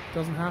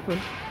 Doesn't happen.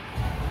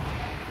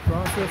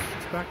 Francis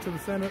back to the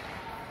centre.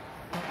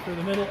 Up through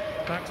the middle.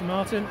 Back to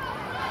Martin.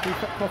 He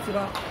pops it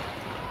up.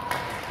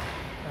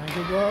 And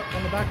good work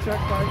on the back check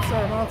by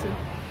Sarah Martin.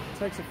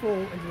 Takes a fall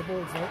into the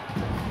boards though,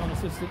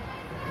 unassisted.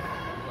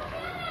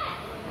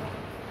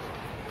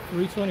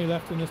 3:20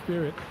 left in this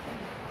period.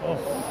 Oh.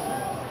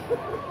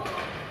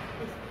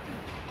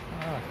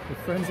 With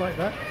friends like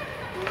that.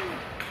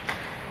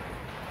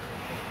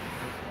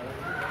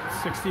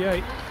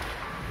 68.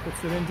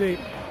 Puts it in deep.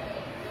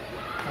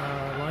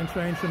 Line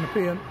change from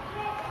Nepean.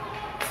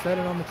 Set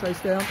it on the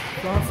chase down.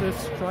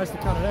 Francis tries to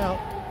cut it out.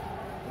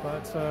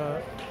 But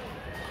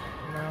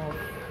now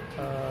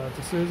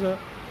to Souza.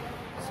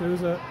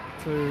 Souza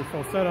to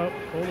Falsetto,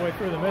 all the way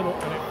through the middle,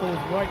 and it falls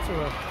right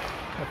to a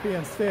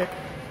Nepean stick.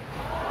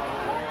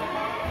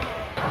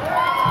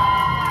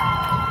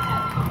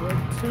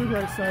 Two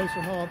great saves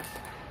from Hobbs.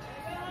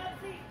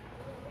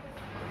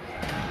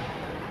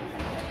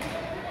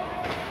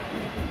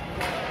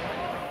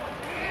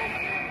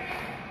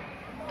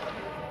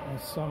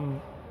 There's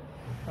some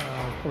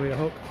Probably a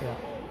hook, yeah.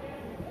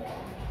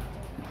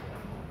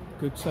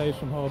 Good save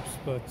from Hobbs,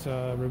 but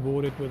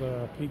rewarded with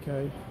a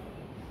PK.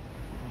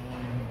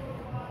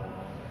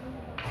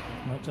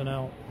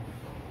 Centennial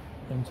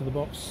into the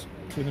box,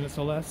 2 minutes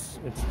or less.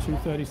 It's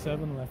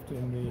 2:37 left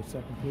in the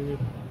second period.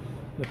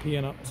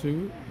 Nepean up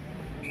 2,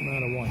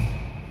 Kanata 1.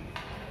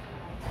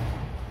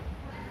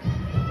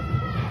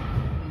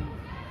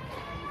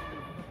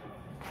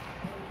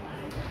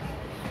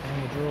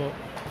 And the draw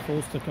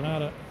falls to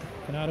Kanata.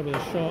 Kanata with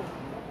a shot.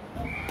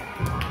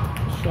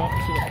 Shot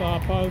to the far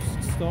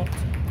post, stopped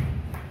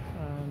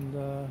and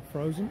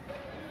frozen.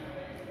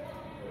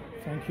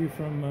 Thank you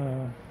from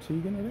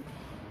Tegan, I think.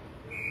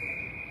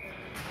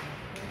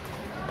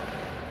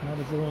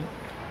 Another drawn,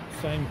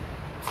 same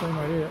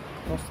idea.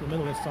 Across the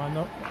middle this time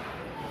though.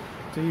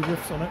 D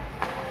whiffs on it.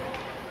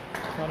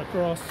 Cut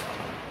across.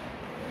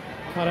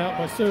 Cut out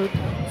by Soup.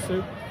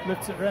 Soup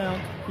lifts it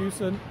round.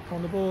 Houston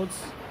on the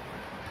boards.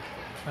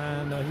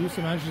 And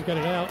Houston manages to get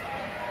it out.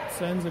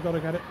 Sens have got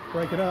to get it,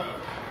 break it up.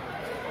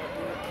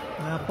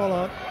 Now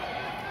Pollard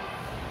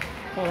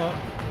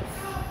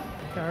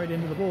carried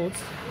into the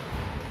boards.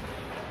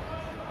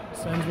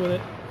 Sens with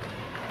it.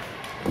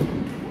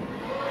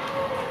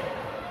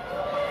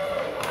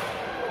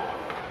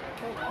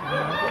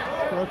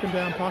 Broken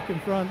down puck in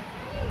front.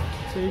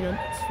 Tegan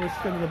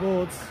switched into the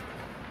boards.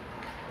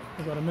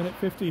 We've got a minute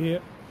 50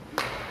 here.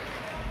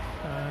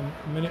 And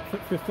a minute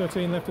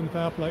 13 left in the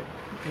power play.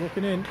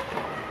 Walking in.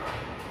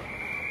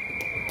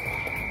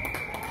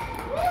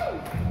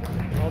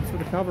 Hobbs with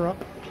the cover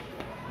up.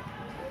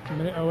 A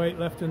minute 08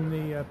 left in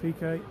the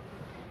PK.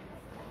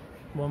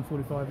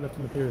 1:45 left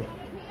in the period.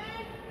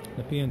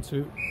 Nepean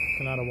 2,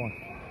 Kanata 1.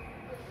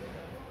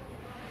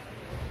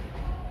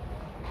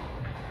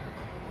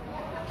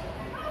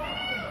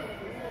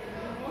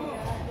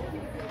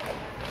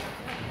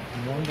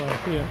 One by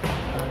Nepean,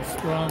 and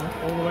sprung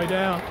all the way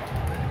down.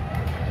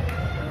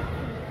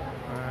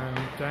 And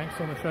Danks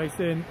on the chase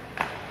in.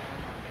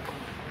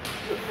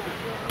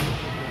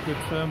 A good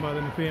turn by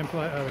the Nepean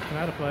player, the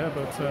Kanata player,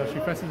 but she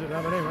presses it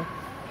down anyway.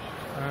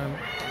 And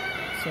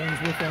Sens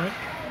whiff on it.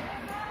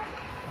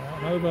 Out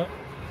and over.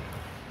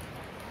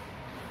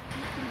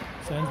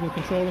 Sens with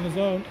control in the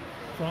zone.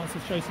 France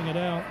is chasing it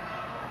out.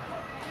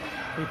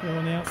 People are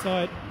on the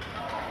outside.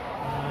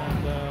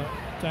 And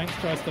Danks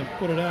tries to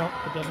put it out,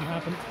 but doesn't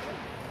happen.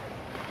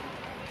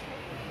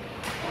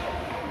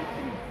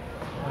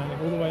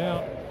 And all the way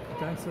out.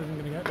 Danks isn't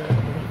going to get there.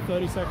 We've got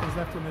 30 seconds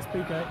left in this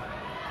PK.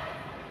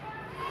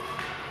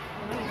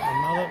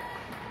 Another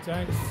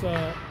Danks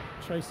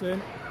chase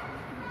in.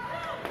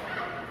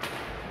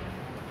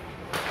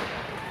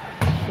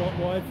 Shot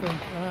wide from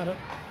Kanata.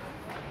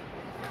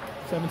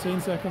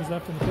 17 seconds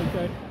left in the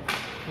PK.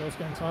 Ball's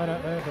getting tight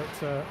out there, but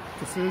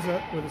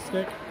D'Souza with a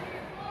stick.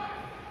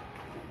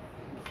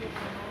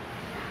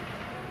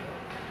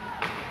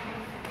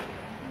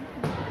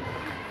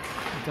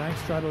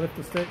 Danks tried to lift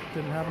the stick,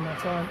 didn't have him that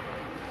time.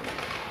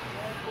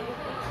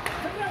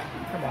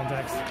 Come on,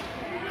 Danks.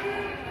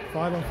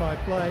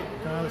 5-on-5 play.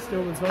 Kanata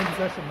still with zone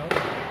possession though.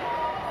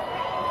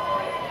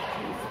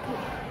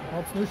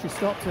 Hobbs knew she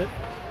stopped it.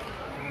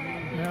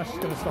 Now she's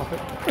going to stop it.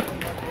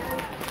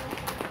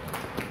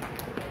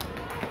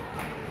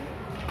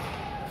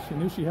 She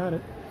knew she had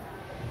it.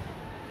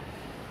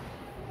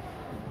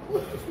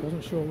 Just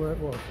wasn't sure where it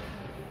was.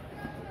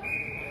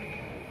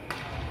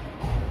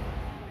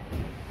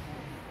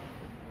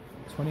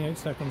 .28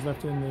 seconds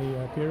left in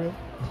the period.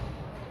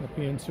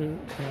 Nepean 2,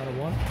 Kanata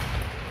 1.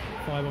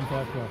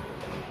 5-on-5 play.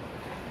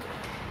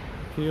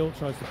 Keel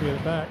tries to peel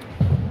it back.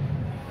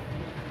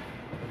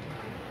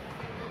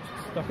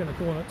 Stuck in the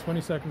corner,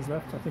 20 seconds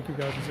left. I think you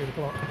guys can see the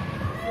clock.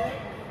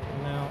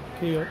 And now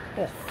Keel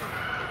off,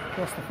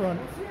 across the front.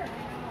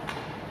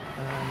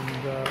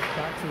 And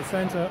back to the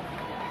centre.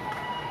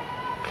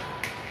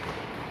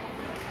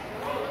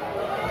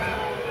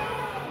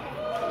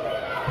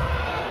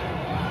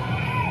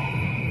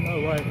 No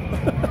way.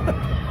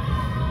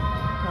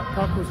 That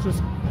puck was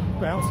just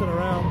bouncing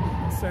around.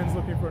 Sens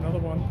looking for another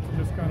one to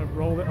just kind of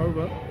roll it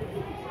over.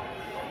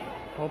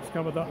 Hobbs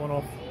covered that one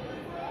off.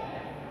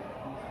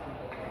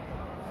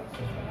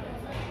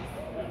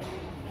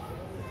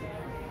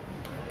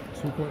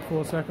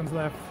 .4 seconds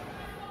left.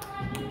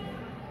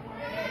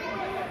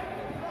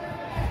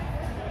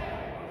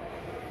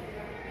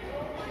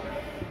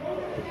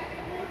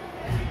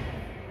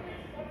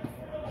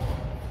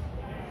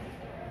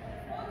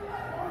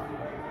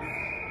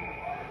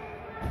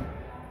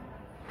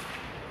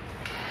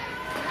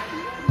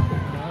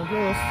 Now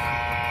Goss.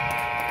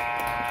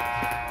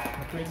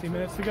 20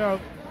 minutes to go.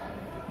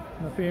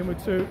 Nepean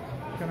with 2.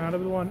 Kanata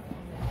with 1.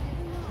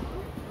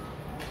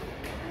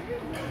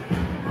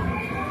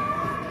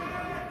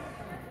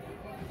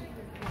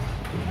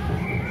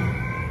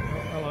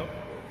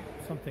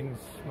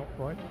 Something's not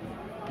right.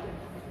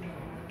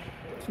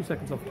 2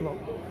 seconds off clock.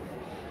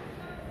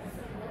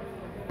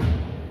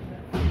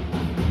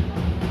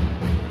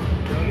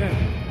 Go again.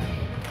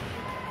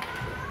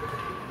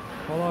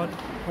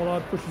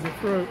 Pollard pushes it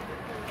through.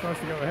 Tries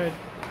to go ahead.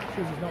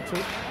 Chooses not to.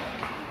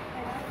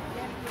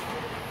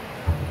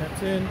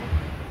 in.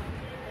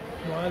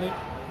 Riley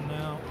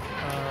now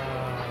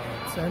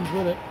Sens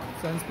with it.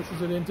 Sens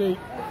pushes it in deep.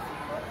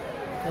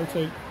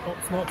 Cote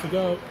opts not to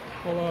go.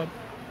 Pollard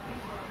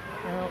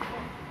out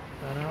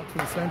and out to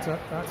the centre.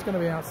 That's going to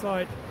be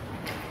outside.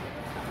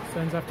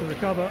 Sens have to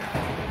recover.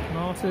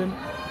 Martin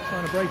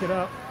trying to break it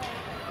up.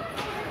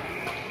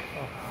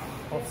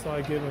 Oh,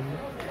 offside given.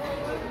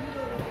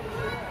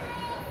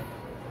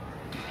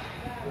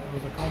 There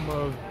was a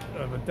combo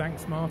of a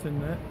Danks Martin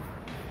there.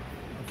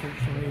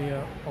 Unfortunately,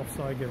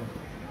 offside given.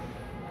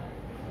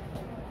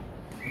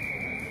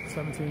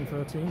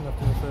 17-13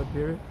 left in the third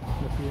period.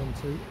 Nepean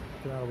 2,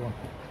 Kanata 1.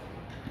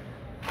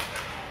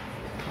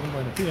 Won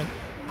by Nepean.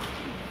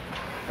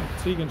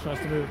 Tegan tries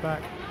to move it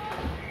back.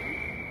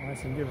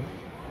 Nice and given.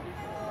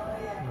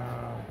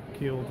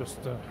 Keel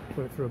just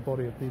put it through a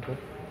body of people.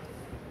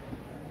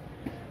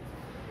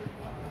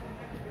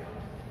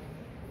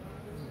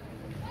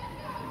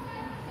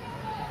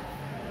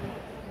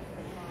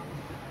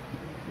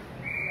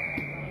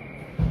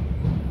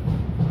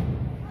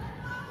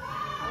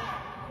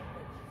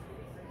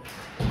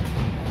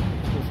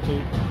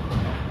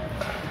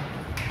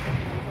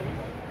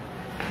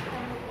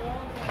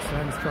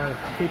 Sens try to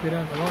keep it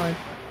out the line.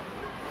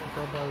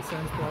 Controlled by the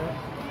Sens player.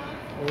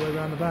 All the way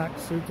around the back.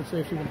 Soup to see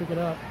if she can pick it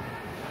up.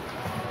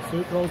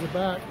 Soup rolls it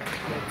back,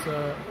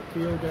 but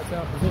Keel gets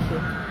out of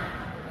position.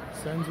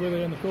 Sens with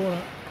it in the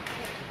corner.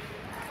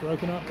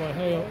 Broken up by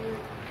Hale.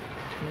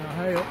 Now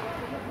Hale.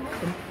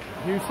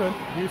 Houston.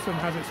 Houston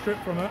has it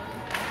stripped from her.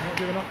 Not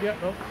giving up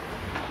yet though.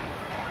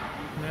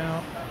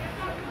 Now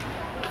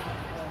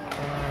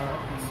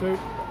Soup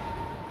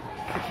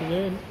puts it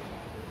in.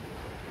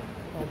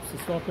 Helps to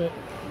stop it.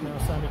 Now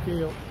Sammy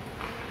Keel.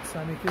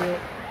 Sammy Keel.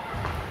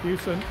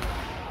 Houston.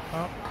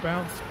 Up,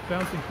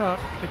 bouncing cut,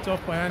 picked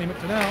off by Annie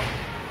McDonnell.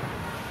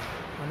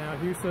 And now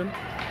Houston.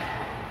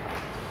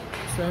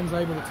 Sens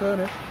able to turn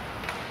it.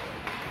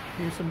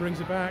 Houston brings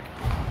it back.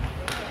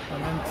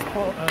 And then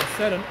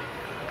Seddon.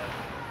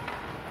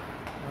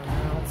 And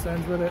now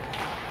Sens with it.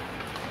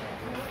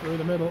 Through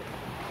the middle.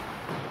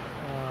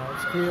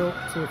 It's Keel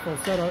to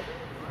Falsetto.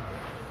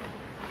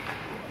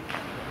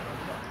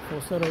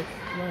 Falsetto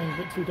playing a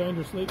bit too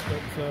dangerously,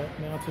 but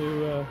now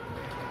to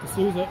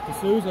D'Souza.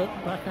 D'Souza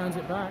backhands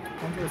it back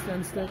onto the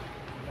Sens stick.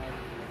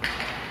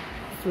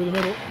 Through the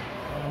middle.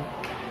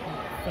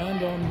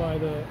 Fanned on by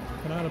the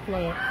Kanata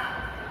player.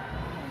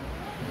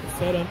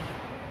 Seddon.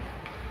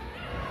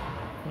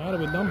 Kanata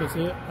with numbers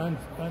here and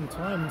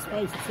time and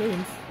space it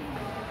seems.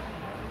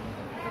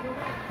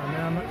 And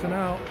now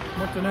McDonnell.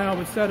 McDonnell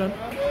with Seddon.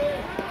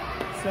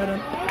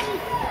 Seddon.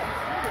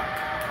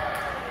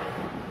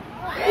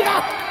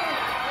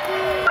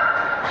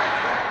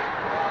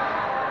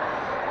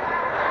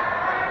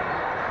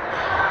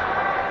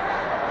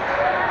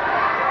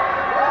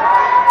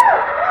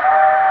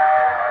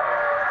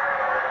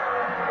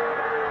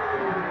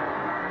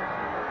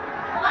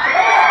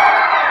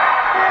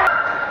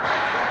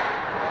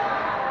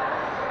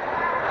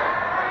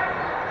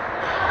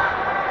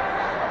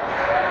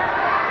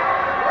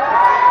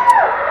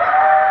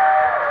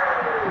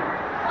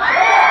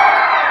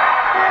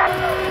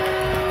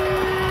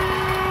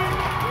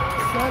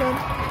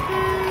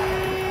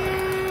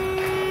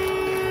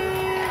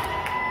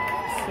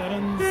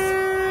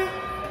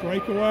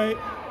 Breakaway,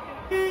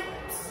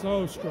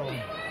 so strong.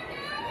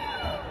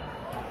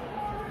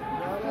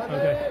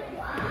 Okay.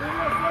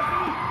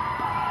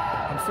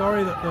 I'm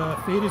sorry that the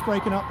feed is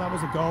breaking up. That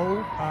was a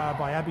goal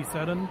by Abby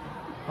Seddon.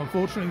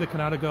 Unfortunately, the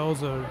Kanata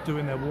girls are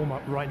doing their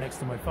warm-up right next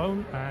to my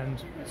phone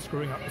and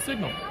screwing up the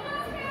signal.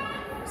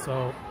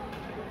 So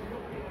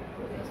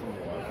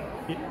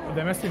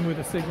they're messing with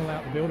the signal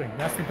out the building.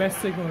 That's the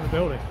best signal in the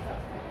building.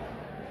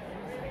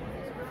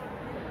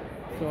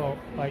 So,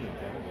 like,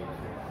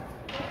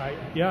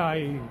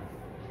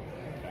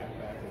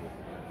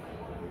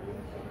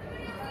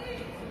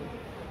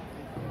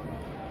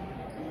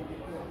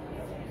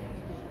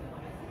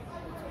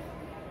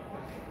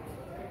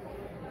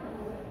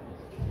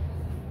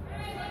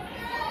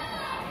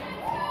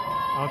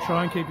 I'll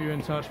try and keep you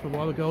in touch, but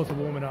while the girls are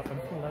warming up, I'm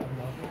just going to let them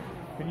know.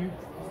 Can you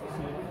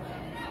see it?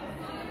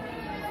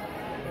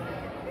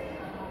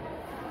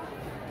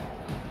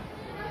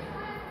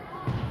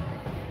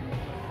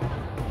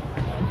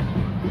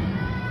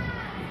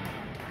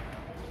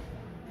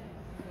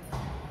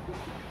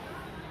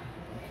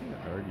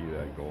 Argue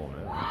that goal,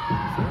 man.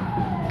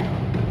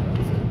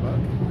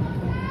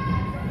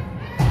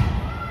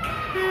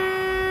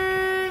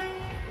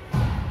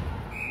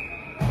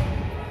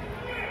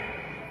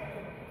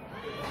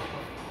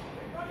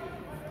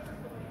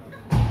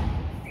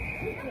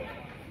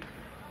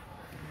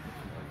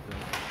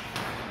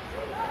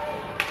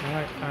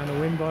 Alright, and a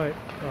win by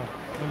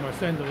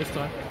Sender this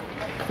time.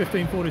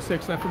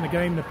 15:46 left in the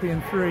game.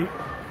 Nepean 3,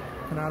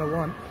 Kanata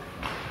 1.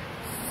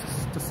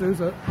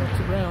 D'Souza knocks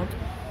it round.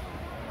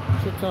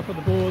 Chipped up at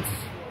the boards.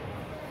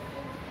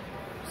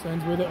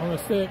 Sends with it on a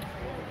stick.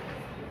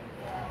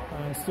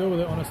 And still with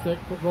it on a stick,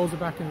 but rolls it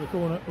back into the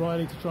corner.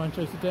 Riley to try and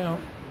chase it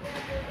down.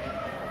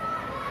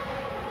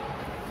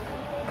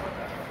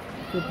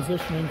 Good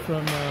positioning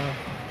from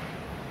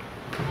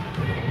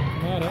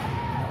Kanata.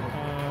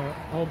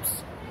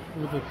 Hobbs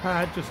with the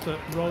pad just to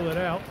roll it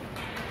out.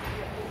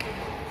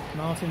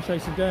 Martin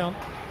chasing down.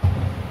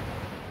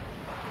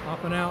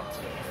 Up and out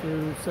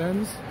through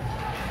Sens.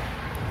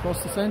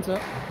 Across the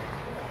centre.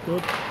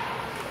 Good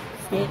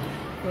stick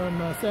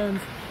from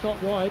Sens.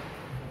 Shot wide.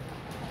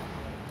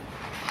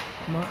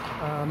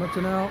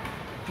 McDonnell.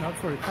 No,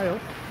 sorry, Hale.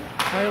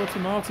 Hale to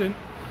Martin.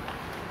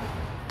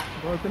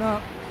 Broken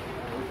up.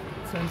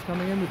 Sens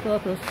coming in with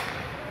purpose.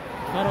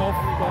 Cut off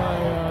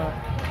by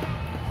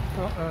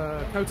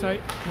Cote.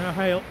 Now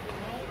Hale.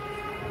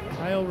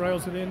 Hale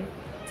rails it in.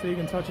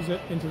 Teagan touches it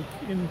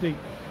in deep.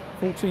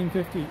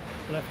 14:50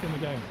 left in the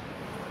game.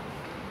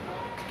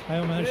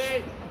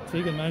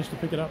 Teagan managed to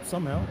pick it up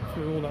somehow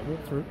through all that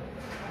walkthrough.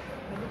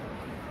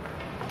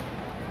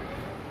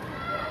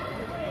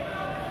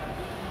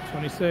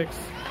 26.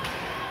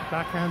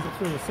 Backhands it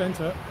through the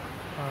centre.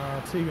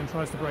 Teagan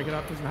tries to break it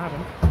up, doesn't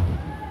happen.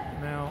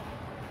 Now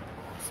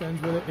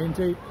Sends with it in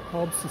deep.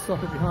 Hobbs to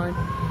stop it behind.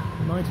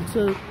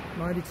 92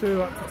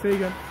 up to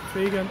Teagan.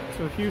 Teagan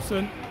to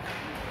Houston.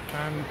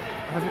 And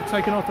has it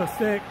taken off her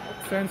stick.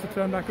 Sends to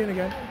turn back in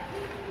again.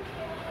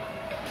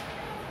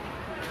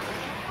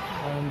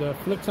 And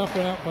flicked up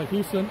and out by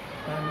Houston.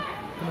 And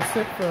going to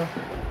sit for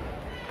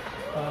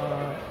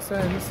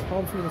Sends.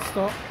 Hobbs with a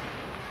stop.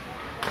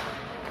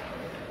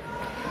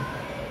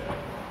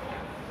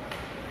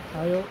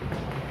 Hale.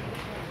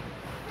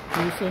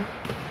 Houston.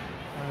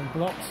 And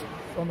blocked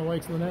on the way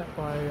to the net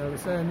by the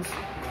Sens.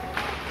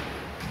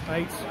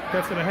 8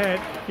 gets it ahead.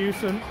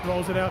 Houston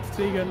rolls it out to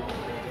Teagan.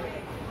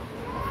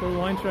 Full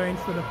line change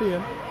for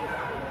Nepean.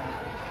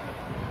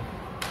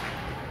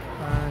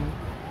 And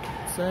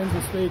Sens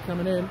with speed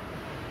coming in.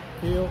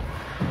 Heel.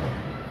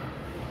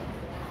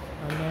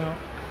 And now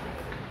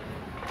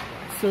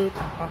Soup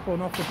up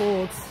and off the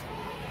boards.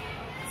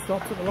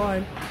 Stops at the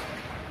line.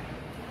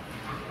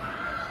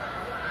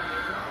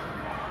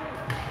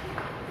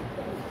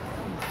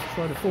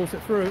 Try to force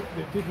it through.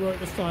 It did work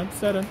this time.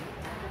 Seddon.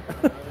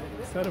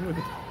 Seddon with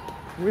the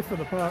whiff of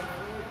the puck.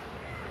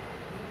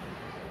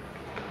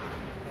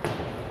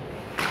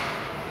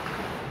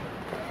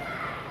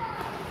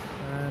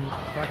 And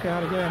back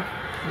out again.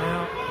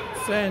 Now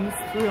Sens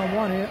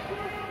 3-on-1 here.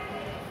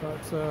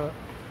 But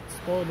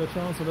spoiled their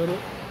chance a little.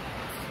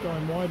 Just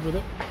going wide with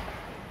it.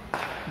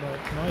 But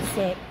nice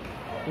set.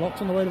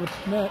 Locked on the way to the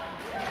net.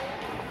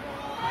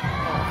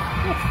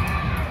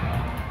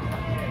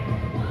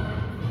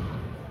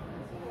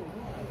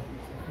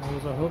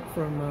 A hook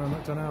from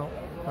McDonnell,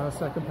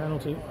 second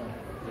penalty.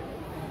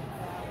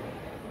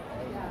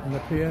 And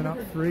Nepean up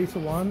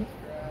 3-1.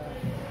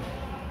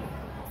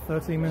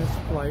 13 minutes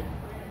to play.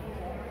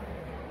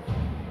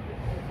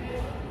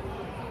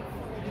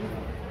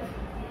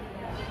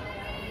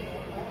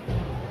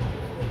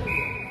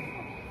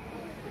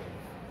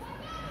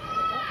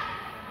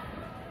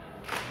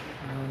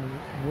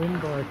 And win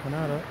by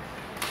Kanata.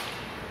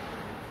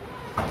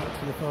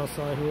 To the far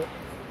side here.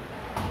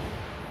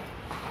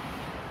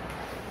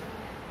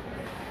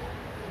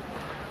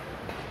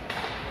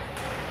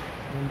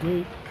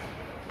 Indeed.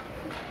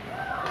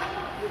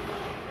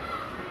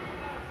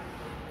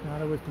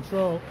 Kanata with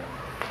control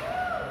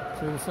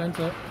to the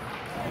centre.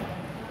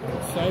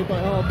 Saved by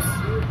Hobbs.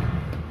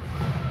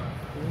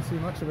 Didn't see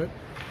much of it.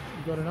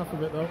 He got enough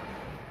of it though.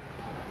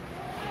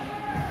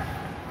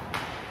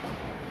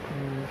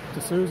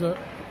 D'Souza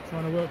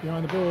trying to work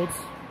behind the boards.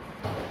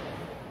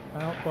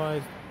 Out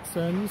by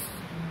Sens.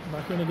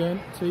 Back in again.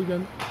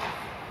 Teagan.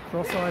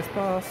 Cross-ice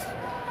pass.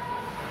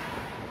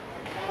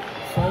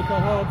 Saved by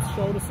Hobbs,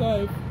 shoulder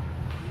save.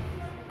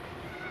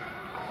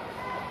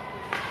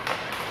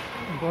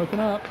 And broken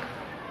up.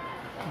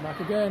 And back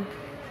again.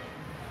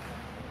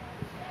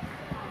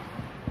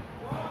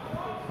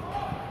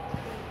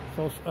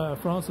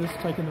 Francis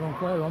taking the wrong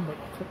player on, but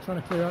trying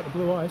to clear out the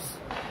blue ice.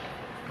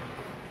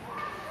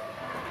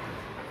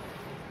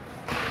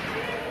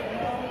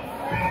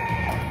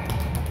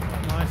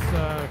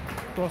 Nice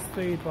cross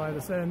feed by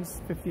the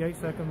Sens. 58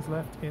 seconds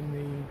left in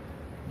the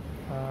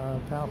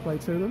power play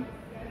to them.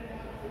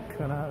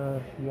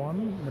 Kanata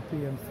 1,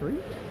 Nepean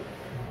 3.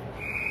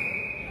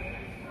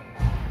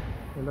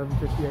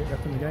 11:58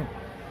 left in the game.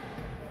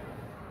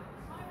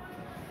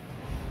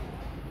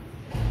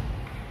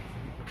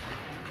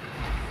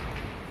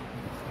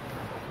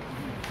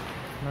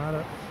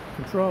 Kanata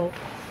control,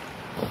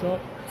 shot,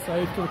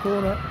 save to the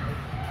corner.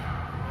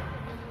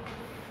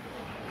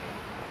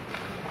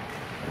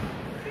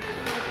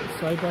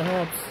 Saved by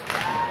Hobbs.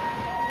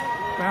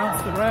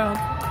 Bounced around.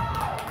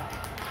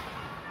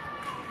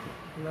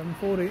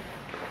 11:40.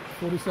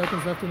 40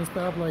 seconds left in this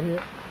power play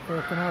here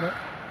for Kanata.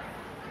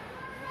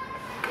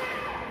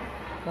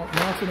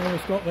 Martin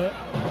almost got there.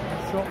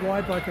 Shot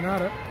wide by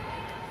Kanata.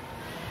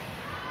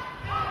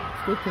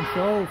 It's good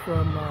control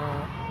from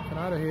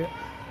Kanata here.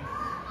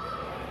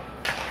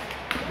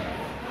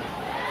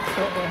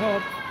 Shot by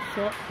Hobbs.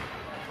 Shot.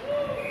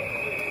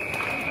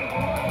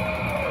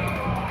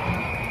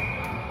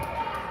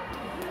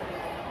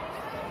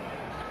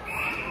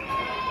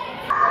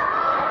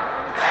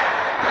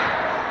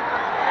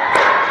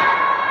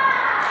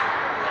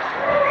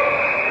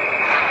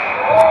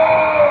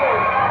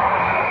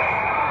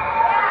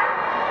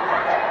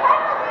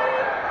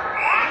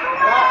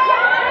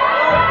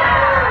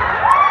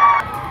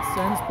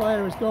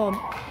 player is gone.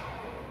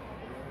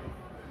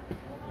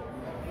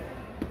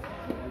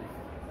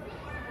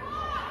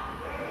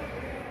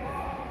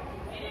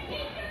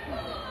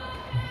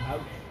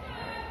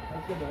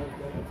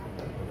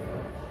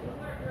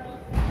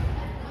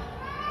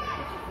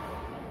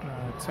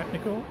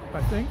 Technical,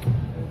 I think.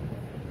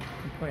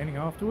 Complaining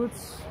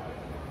afterwards.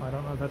 I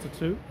don't know if that's a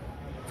 2.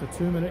 It's a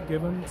 2-minute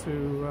given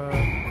to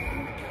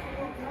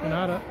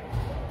Kanata.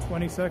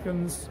 20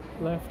 seconds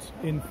left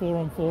in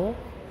 4-on-4.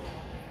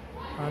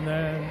 And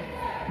then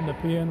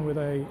Nepean with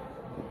a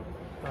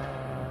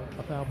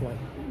power play.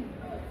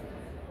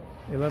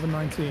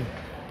 11-19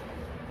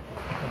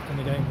 left in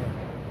the game here.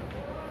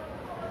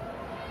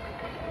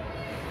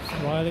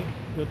 Riley,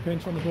 good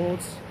pinch on the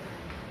boards.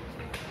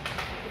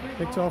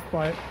 Picked off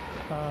by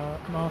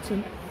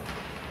Martin.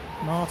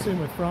 Martin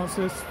with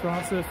Francis.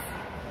 Francis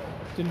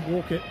didn't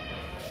walk it.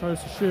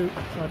 Chose to shoot.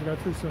 Tried to go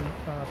through some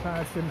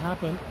pads. Didn't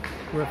happen.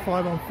 We're at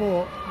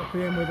 5-on-4.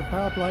 Nepean with the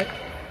power play.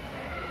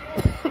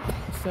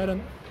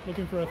 Seddon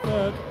looking for a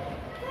third.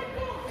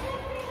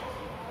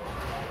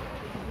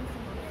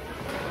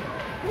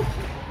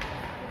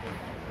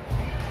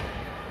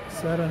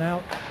 Seddon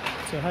out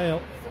to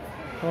Hale.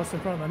 Cross in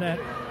front of the net.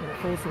 And it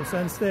falls to a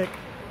Sen stick.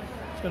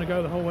 It's going to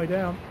go the whole way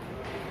down.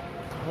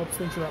 Hobbs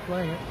thinks about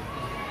playing it.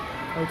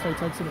 OWHA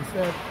takes it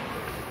instead.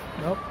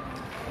 Nope.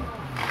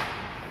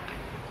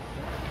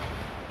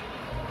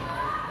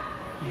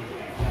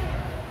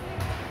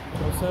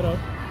 Setup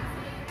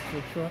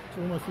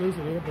to almost lose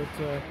it here, but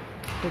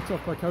picked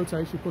off by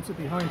Kote. She puts it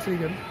behind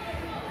Tegan.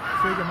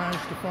 Tegan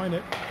managed to find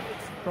it.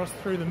 Crossed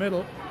through the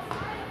middle.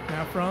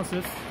 Now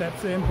Francis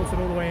steps in, puts it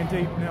all the way in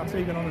deep. Now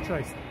Tegan on the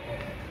chase.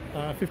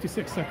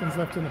 56 seconds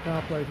left in the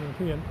power play for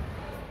Nepean.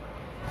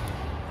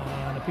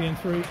 Nepean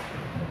 3,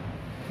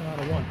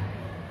 Kanata 1.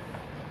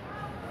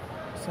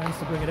 Sends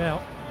to bring it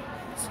out.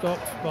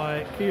 Stopped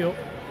by Keel.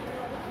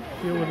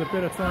 Keel with a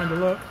bit of time to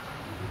look.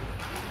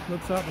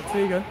 Looks up at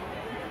Tegan.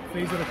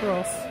 Feeds it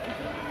across.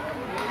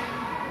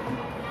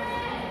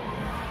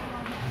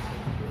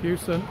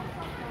 Houston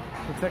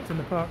protecting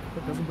the puck,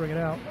 but doesn't bring it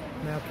out.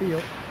 Now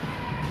Keel.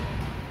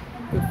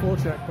 Good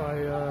forecheck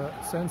by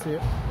Sens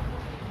here.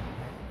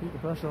 Keep the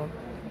pressure on.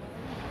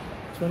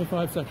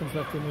 25 seconds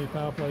left in the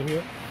power play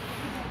here.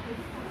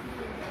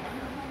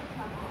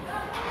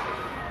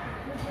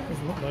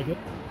 Doesn't look like it.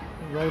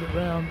 Rolled it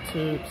round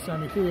to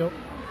Sammy Keel.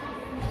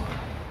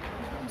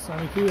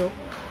 Sammy Keel.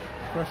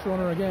 Pressure on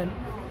her again.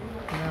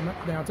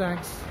 Now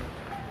Danks.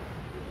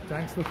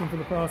 Danks looking for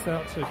the pass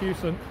out to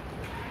Houston.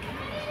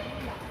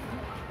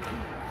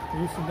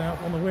 Houston down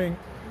on the wing.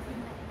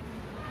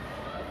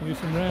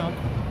 Houston round.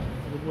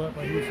 Good work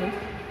by Houston.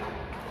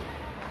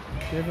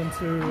 Given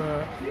to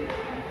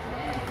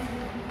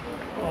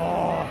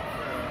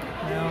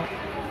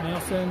now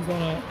Sens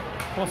on a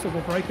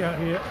possible breakout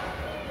here.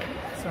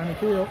 Sammy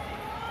Keel.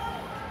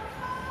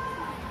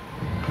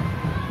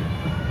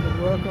 Good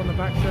work on the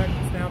back check.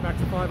 It's now back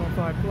to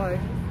 5-on-5 play.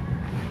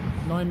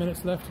 9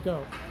 minutes left to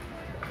go.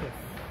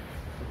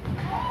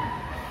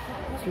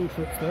 2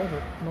 trips there,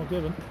 but not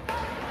given.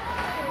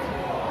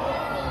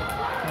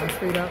 Nice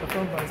feed out the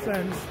front by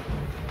Sens.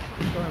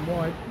 Going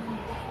wide.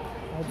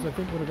 Hobbs, I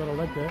think, would have got a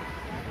leg there.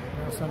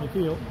 Now Sammy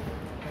Keel.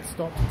 That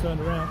stopped and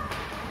turned around.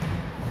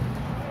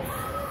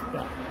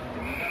 Yeah.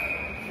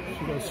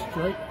 She goes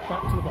straight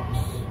back to the box.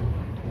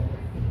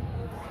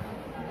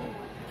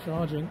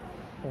 Charging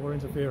or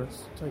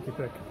interference. Take your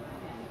pick.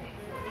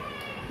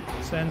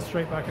 Sends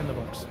straight back in the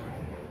box.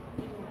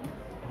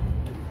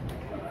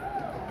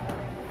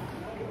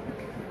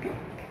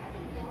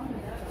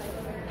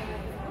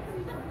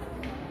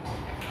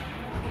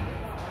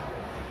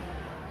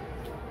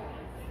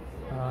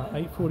 Uh,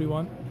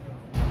 8:41.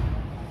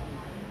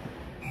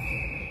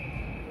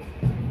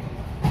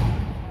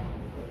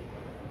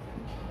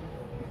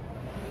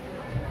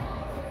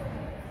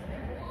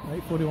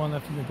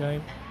 Left in the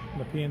game.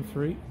 Nepean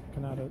 3,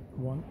 Kanata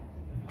 1.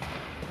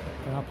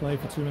 Power play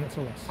for 2 minutes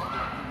or less.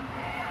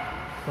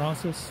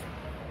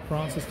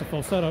 Francis to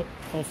Falsetto.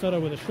 Falsetto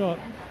with a shot.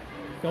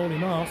 Goalie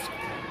mask.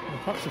 The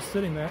puck's just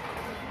sitting there.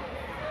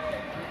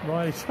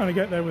 Riley's trying to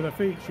get there with her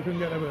feet. She couldn't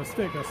get there with her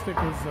stick. Her stick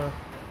was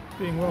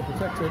being well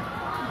protected.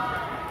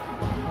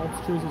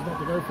 Hobbs chooses not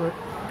to go for it.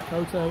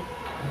 Kote.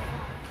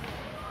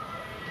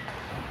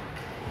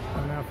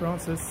 And now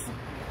Francis.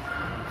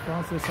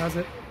 Francis has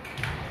it.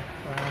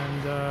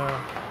 And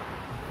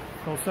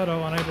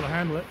Falsetto unable to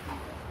handle it.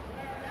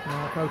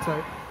 Now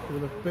Kote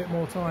with a bit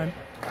more time.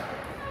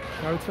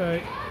 Kote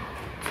to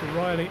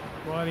Riley.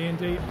 Riley in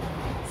deep.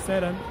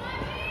 Seddon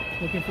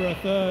looking for a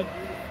third.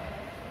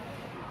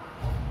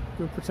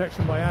 Good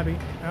protection by Abby.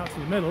 Out to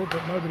the middle,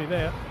 but nobody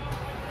there.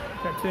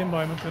 Kept in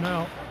by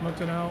McDonnell.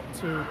 McDonnell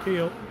to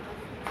Keel.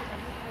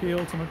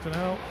 Keel to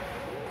McDonnell.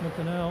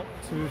 McDonnell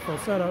to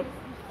Falsetto.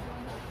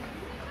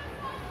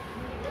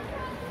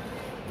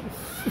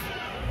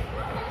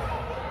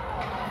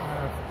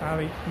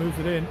 Ali moves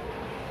it in.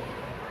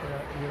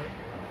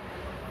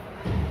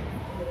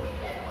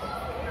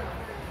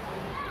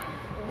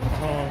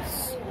 Oh,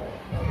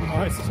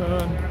 nice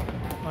turn.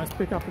 Nice Nice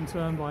pick up and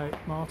turn by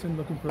Martin,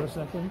 looking for a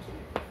second.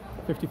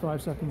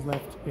 55 seconds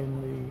left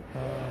in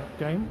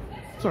the game.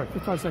 Sorry,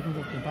 55 seconds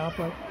left in the power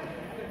play.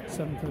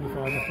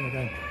 7:35 left in the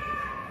game.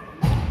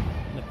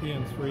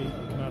 Nepean 3,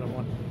 Kanata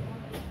 1.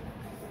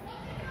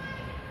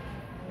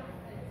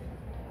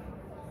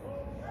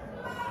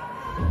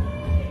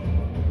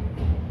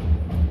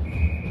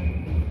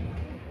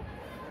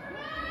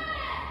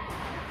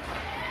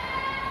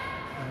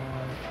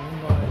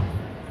 In by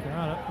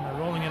Kanata, and they're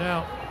rolling it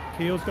out.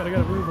 Keel's got to get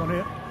a move on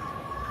it.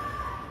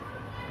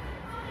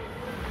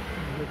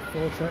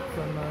 Good forecheck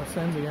from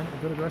Sens again, a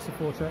good aggressive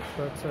forecheck,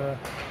 but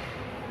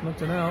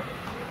Montanel,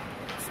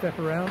 step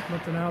around,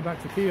 Montanel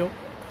back to Keel.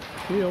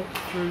 Keel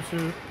through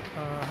to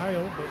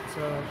Hale, but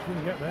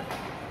didn't get there.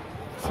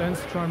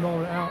 Sens to try and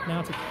roll it out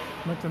now to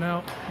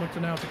Montanel,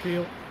 Montanel to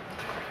Keel.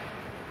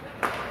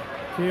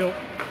 Keel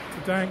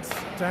to Danks,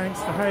 Danks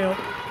to Hale.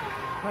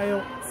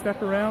 Hale,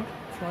 step around,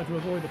 try to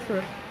avoid the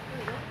trip.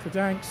 To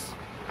Danks.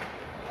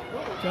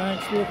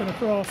 Danks walking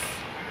across.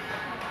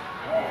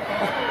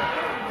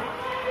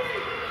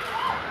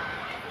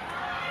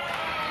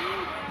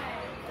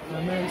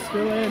 And then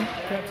still in,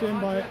 kept in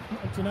by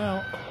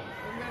Janelle.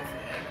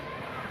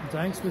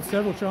 Danks with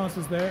several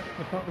chances there.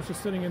 The puck was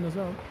just sitting in the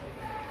zone.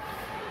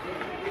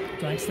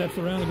 Danks steps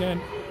around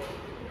again.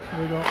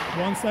 We've got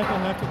 1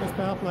 second left at this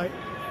power play.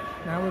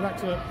 Now we're back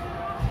to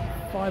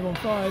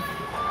 5-on-5.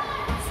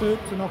 Soup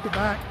to knock it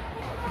back.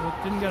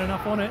 But didn't get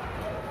enough on it.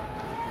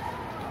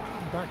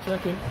 Back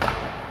checking.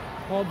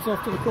 Hobbs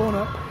off to the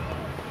corner.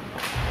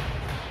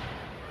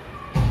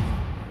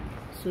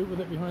 Soup with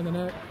it behind the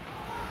net.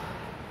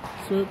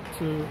 Soup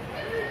to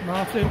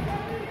Martin.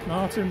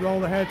 Martin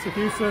rolled ahead to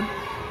Houston.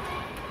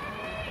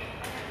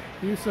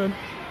 Houston,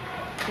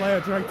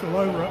 player dragged all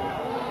over it.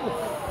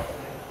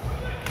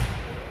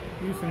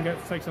 Houston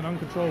takes an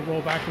uncontrolled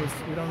roll backwards.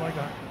 We don't like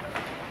that.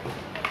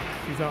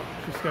 She's up,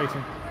 she's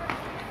skating.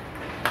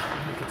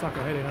 Needs to tuck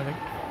her head in, I think.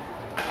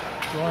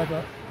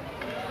 Driver.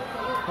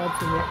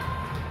 Hobbs in it.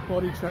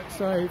 Body check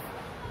save.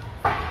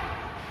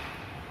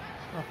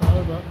 Up and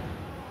over.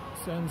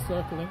 Sens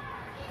circling.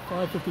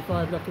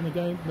 5:55 left in the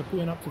game.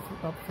 Nepean up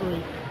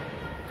 3.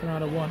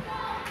 Kanata 1.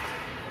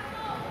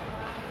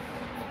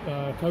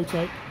 Kote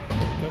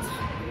gets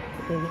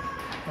the ball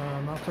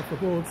marked off the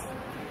boards.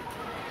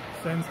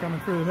 Sens coming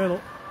through the middle.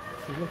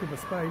 She's looking for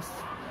space.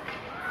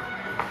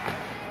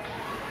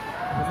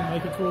 Doesn't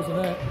make it towards the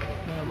net.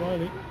 Now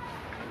Riley.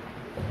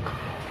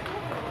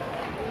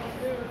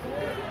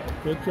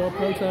 Good job,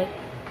 Kote.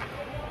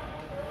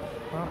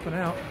 Up and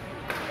out.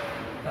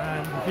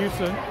 And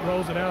Houston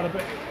rolls it out a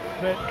bit.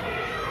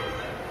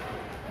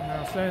 And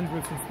now Sens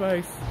with some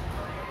space.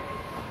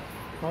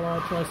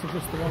 Pollard tries to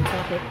just the one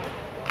tap it.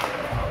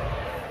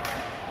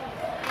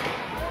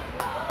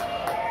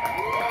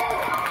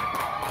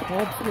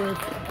 Hobbs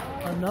with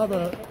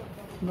another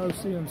no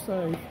CM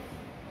save.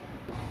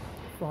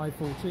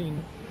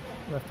 5:14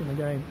 left in the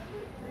game.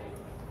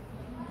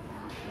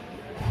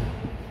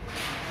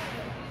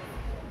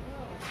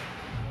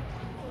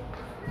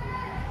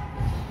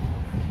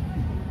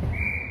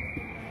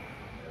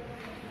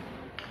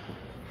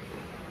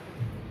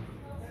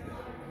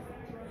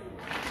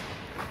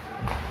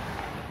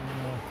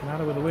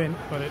 Kanata with a win,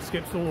 but it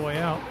skips all the way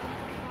out.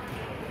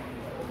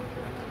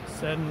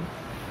 Seddon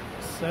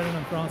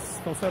and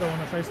Falsetto on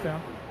the face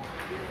down.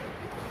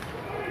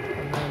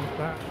 And then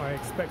that I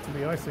expect to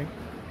be icing.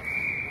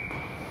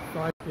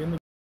 5 in the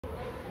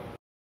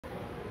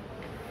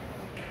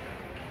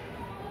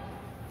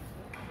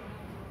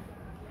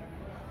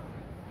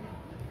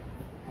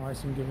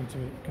icing given to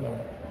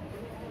Kanata.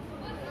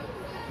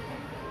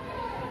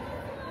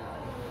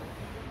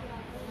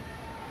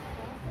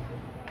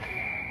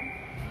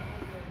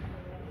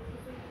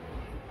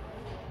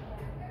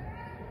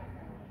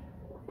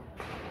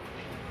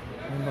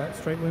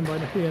 Straight win by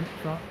Nepean.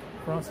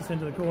 Francis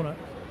into the corner.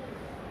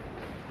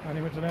 And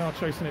he went to now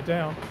chasing it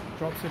down.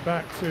 Drops it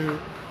back to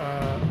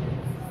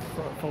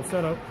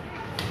Falsetto.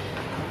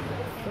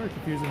 Very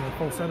confusing with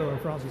Falsetto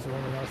and Francis are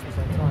on the ice at the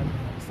same time.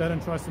 Seddon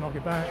tries to knock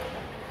it back.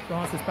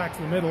 Francis back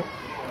to the middle.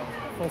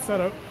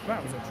 Falsetto.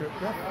 That was a trip.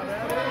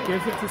 Yeah.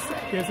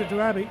 Gives it to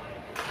Abby.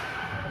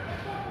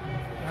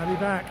 Abby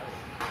back.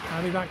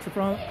 Abby back to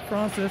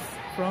Francis.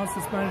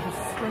 Francis manages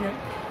to string it.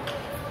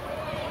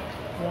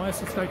 Weiss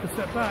has taken a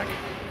step back.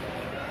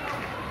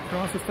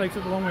 Francis takes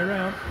it the long way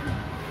round.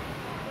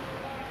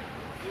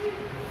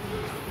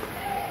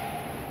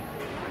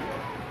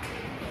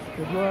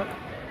 Good work.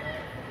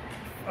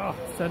 Oh,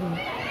 Seddon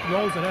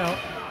rolls it out.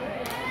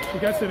 She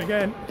gets it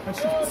again, and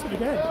she gets it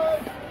again.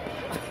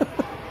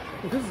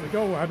 This is a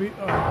goal, Abby.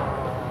 Oh,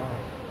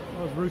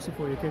 I was rooting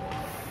for you, kid.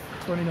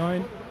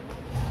 29.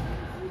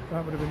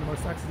 That would have been the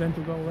most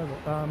accidental goal ever.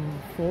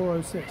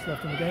 4:06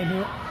 left in the game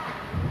here.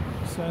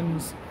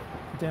 Sens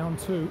down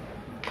 2.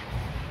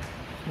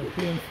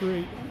 Nepean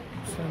 3.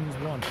 Sens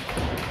 1.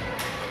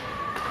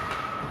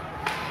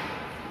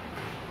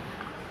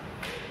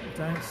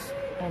 Danks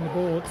on the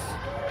boards.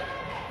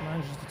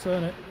 Manages to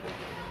turn it.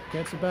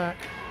 Gets it back.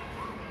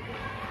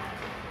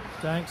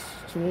 Danks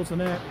towards the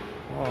net.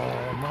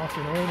 Oh,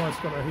 Martin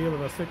almost got a heel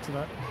of a stick to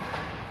that.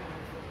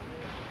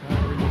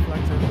 And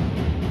deflected.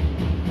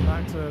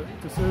 Back to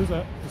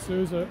D'Souza.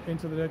 D'Souza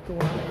into the dead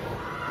corner.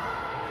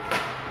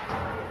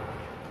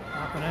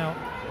 Up and out.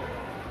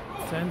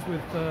 Sens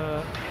with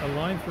a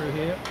line through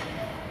here.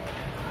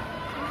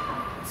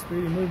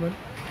 Speedy movement.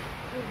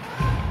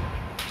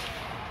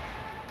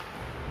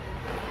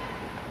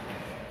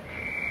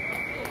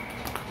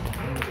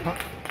 And the puck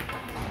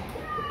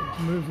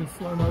moves in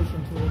slow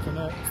motion towards the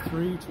net.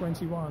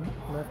 3:21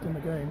 left in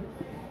the game.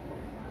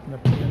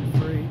 Nepean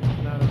 3,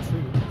 Kanata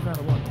 2,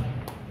 Kanata 1.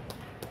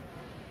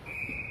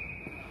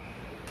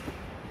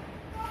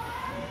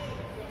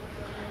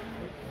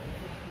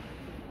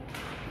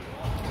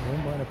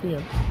 Won by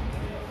Nepean.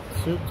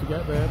 Soup to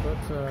get there,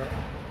 but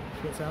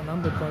gets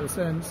outnumbered by the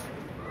Sens.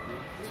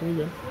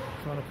 Tegan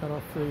trying to cut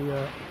off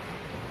the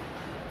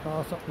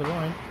pass up the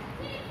line.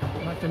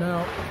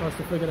 McDonnell tries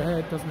to flick it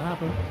ahead, doesn't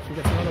happen. She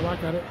gets another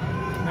whack at it.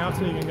 Now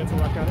Tegan gets a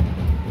whack at it.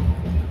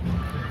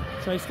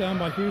 Chased down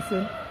by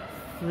Houston.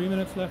 3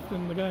 minutes left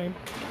in the game.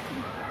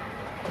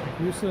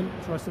 Houston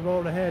tries to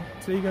roll it ahead.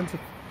 Tegan to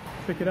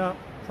pick it up,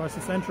 tries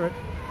to centre it.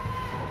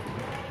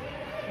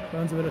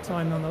 Burns a bit of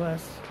time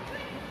nonetheless.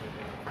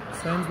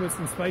 Sends with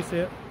some space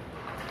here.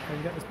 They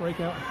can get this break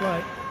out and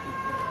play.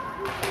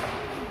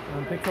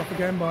 And picked off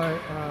again by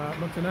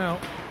McDonnell.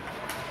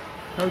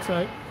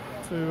 Kote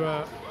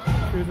to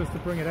refuses to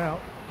bring it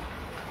out.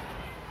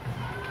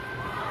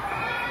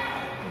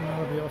 And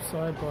that'll be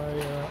offside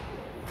by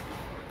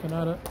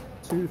Kanata.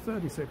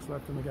 2:36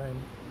 left in the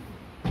game.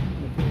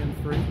 Nepean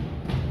 3,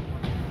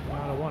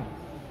 Kanata 1.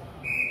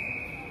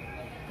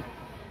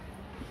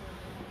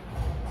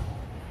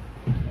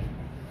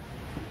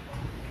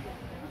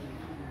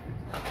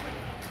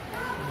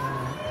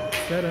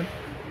 Seddon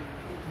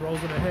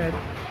rolls it ahead,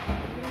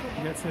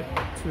 gets it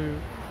to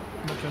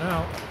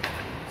McDonnell.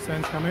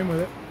 Sens come in with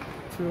it.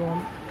 2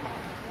 on.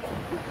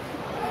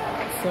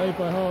 Saved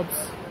by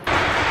Hobbs.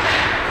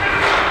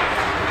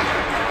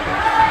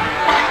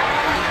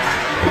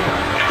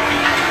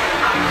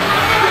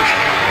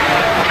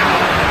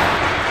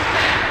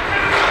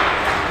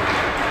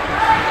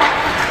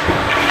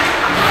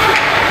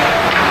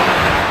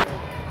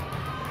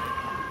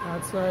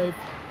 Bad save.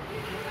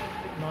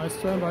 Nice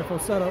turn by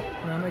Falsetto.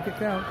 Now make it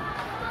count.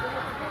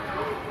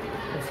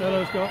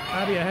 Falsetto's got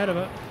Abby ahead of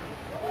her.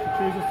 She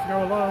chooses to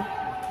go alone.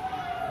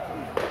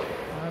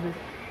 Abby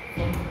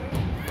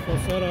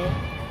Falsetto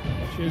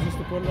chooses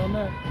to put it on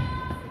net.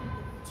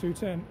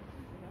 2:10.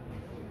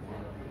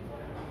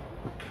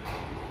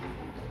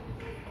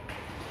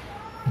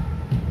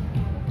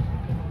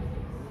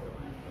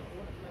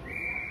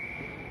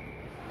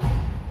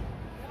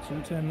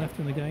 .210 left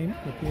in the game.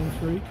 Nepean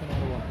 3,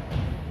 Kanata 1.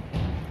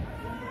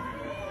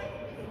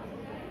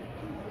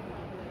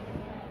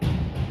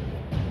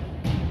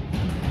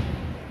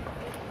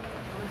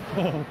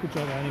 Oh, good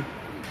job, Annie.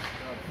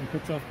 And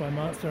picked off by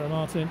Sarah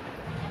Martin.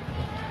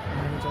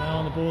 And now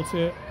on the boards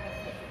here.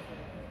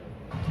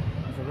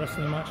 There's a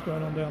wrestling match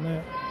going on down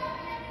there.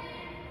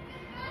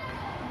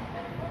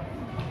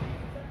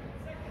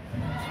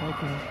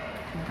 Taking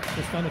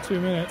just under 2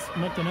 minutes.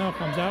 McDonnell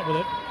comes out with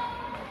it.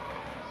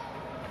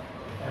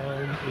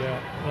 Yeah,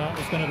 that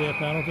was going to be a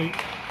penalty.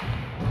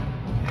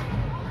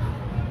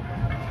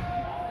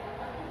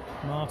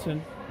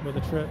 Martin with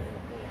a trip.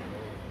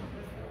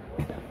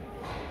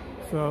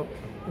 So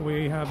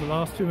we have the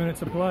last 2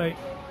 minutes of play.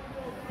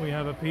 We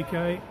have a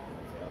PK.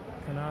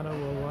 Kanata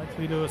will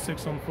likely do a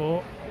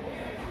 6-on-4.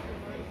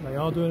 They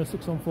are doing a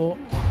 6-on-4.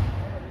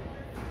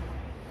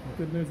 The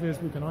good news is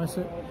we can ice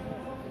it.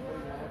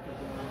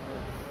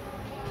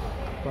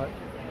 But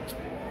it's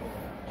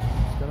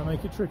going to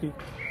make it tricky.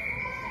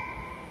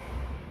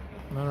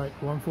 Alright,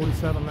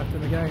 1:47 left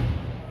in the game.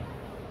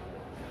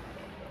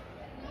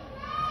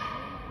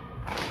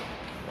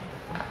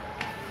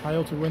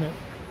 Hale to win it.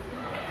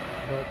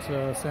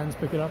 But Sens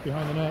pick it up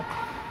behind the net.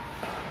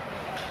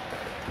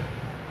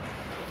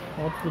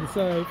 Hobbs for the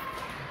save.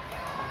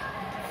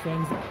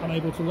 Sens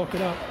unable to lock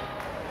it up.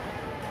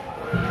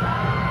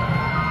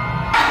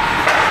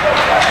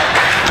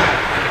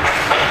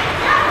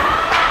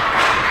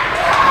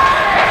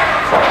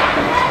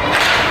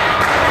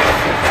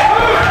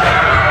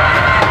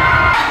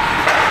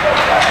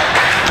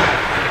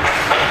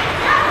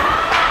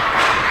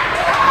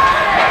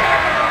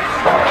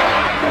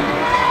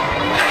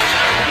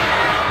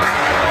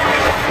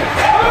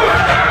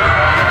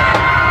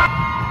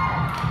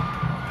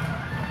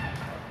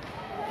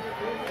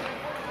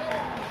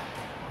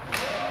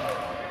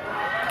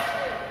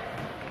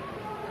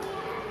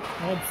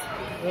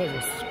 There's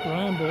a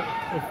scramble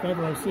if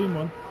ever I've seen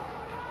one.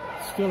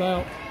 Still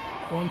out.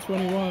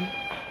 1:21.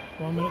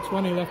 1 minute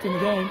 20 left in the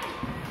game.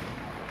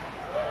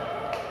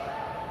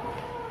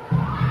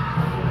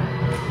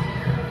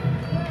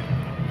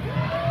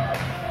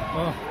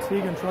 Oh,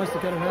 Tegan tries to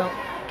get it out.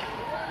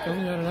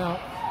 Doesn't get it out.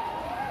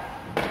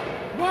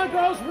 Come on,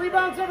 girls.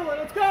 Rebounds everywhere.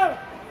 Let's go.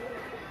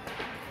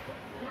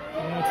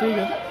 Yeah,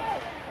 Tegan.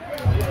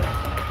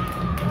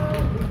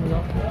 We've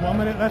got 1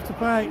 minute left to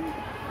play.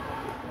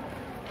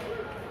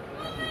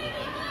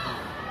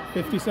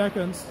 50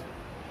 seconds.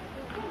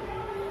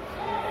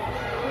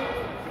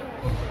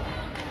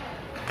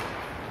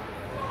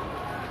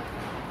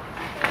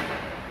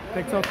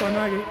 Picked off by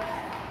Maggie.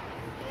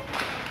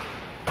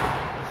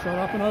 Shot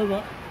up and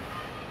over.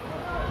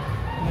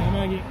 Now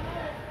Maggie.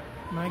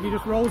 Maggie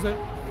just rolls it.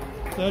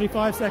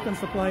 35 seconds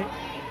to play.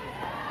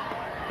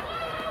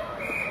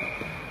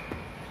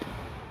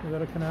 We've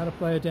got a Kanata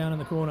player down in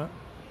the corner.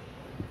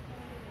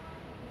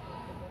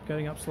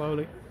 Getting up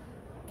slowly.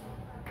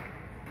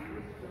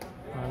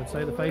 I would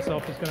say the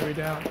face-off is going to be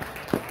down.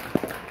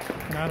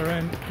 Kanata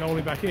end,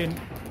 goalie back in.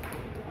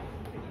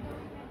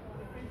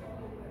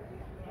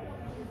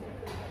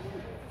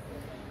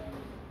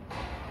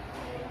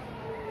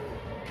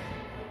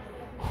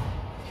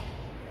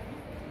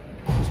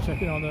 Just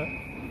checking on the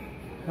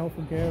health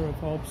and care of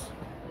Hobbs.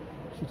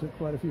 She took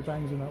quite a few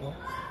bangs in that one.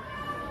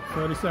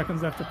 30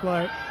 seconds left to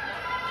play.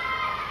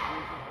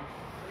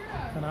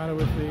 Kanata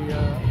with the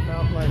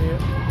power play here.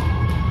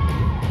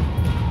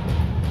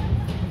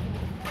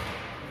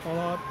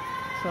 Pollard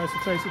tries to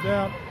chase it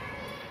down.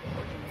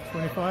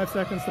 25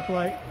 seconds to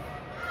play.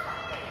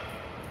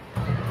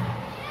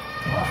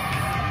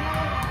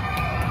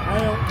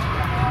 Hale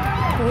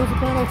calls a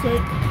penalty.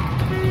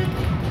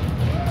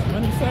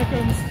 20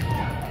 seconds.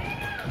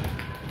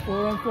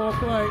 4-on-4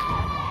 play.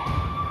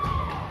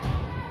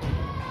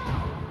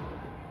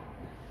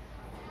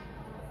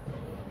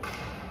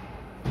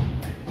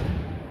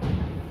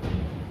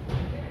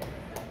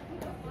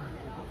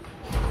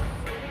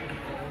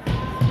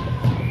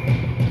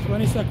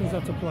 Seconds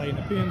left to play.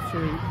 Nepean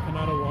through,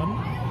 Kanata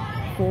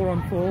 1.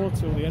 4-on-4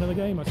 till the end of the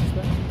game, I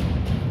suspect.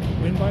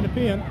 Win by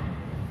Nepean.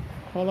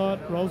 Pollard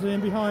rolls it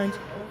in behind.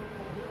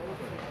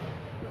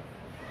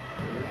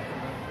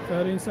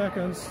 13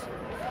 seconds.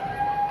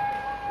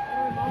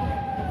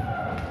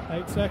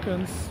 8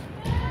 seconds.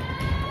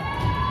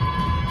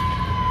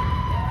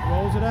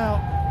 Rolls it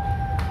out.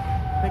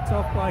 Picked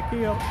off by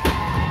Keel.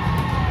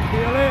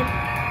 Keel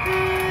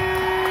in.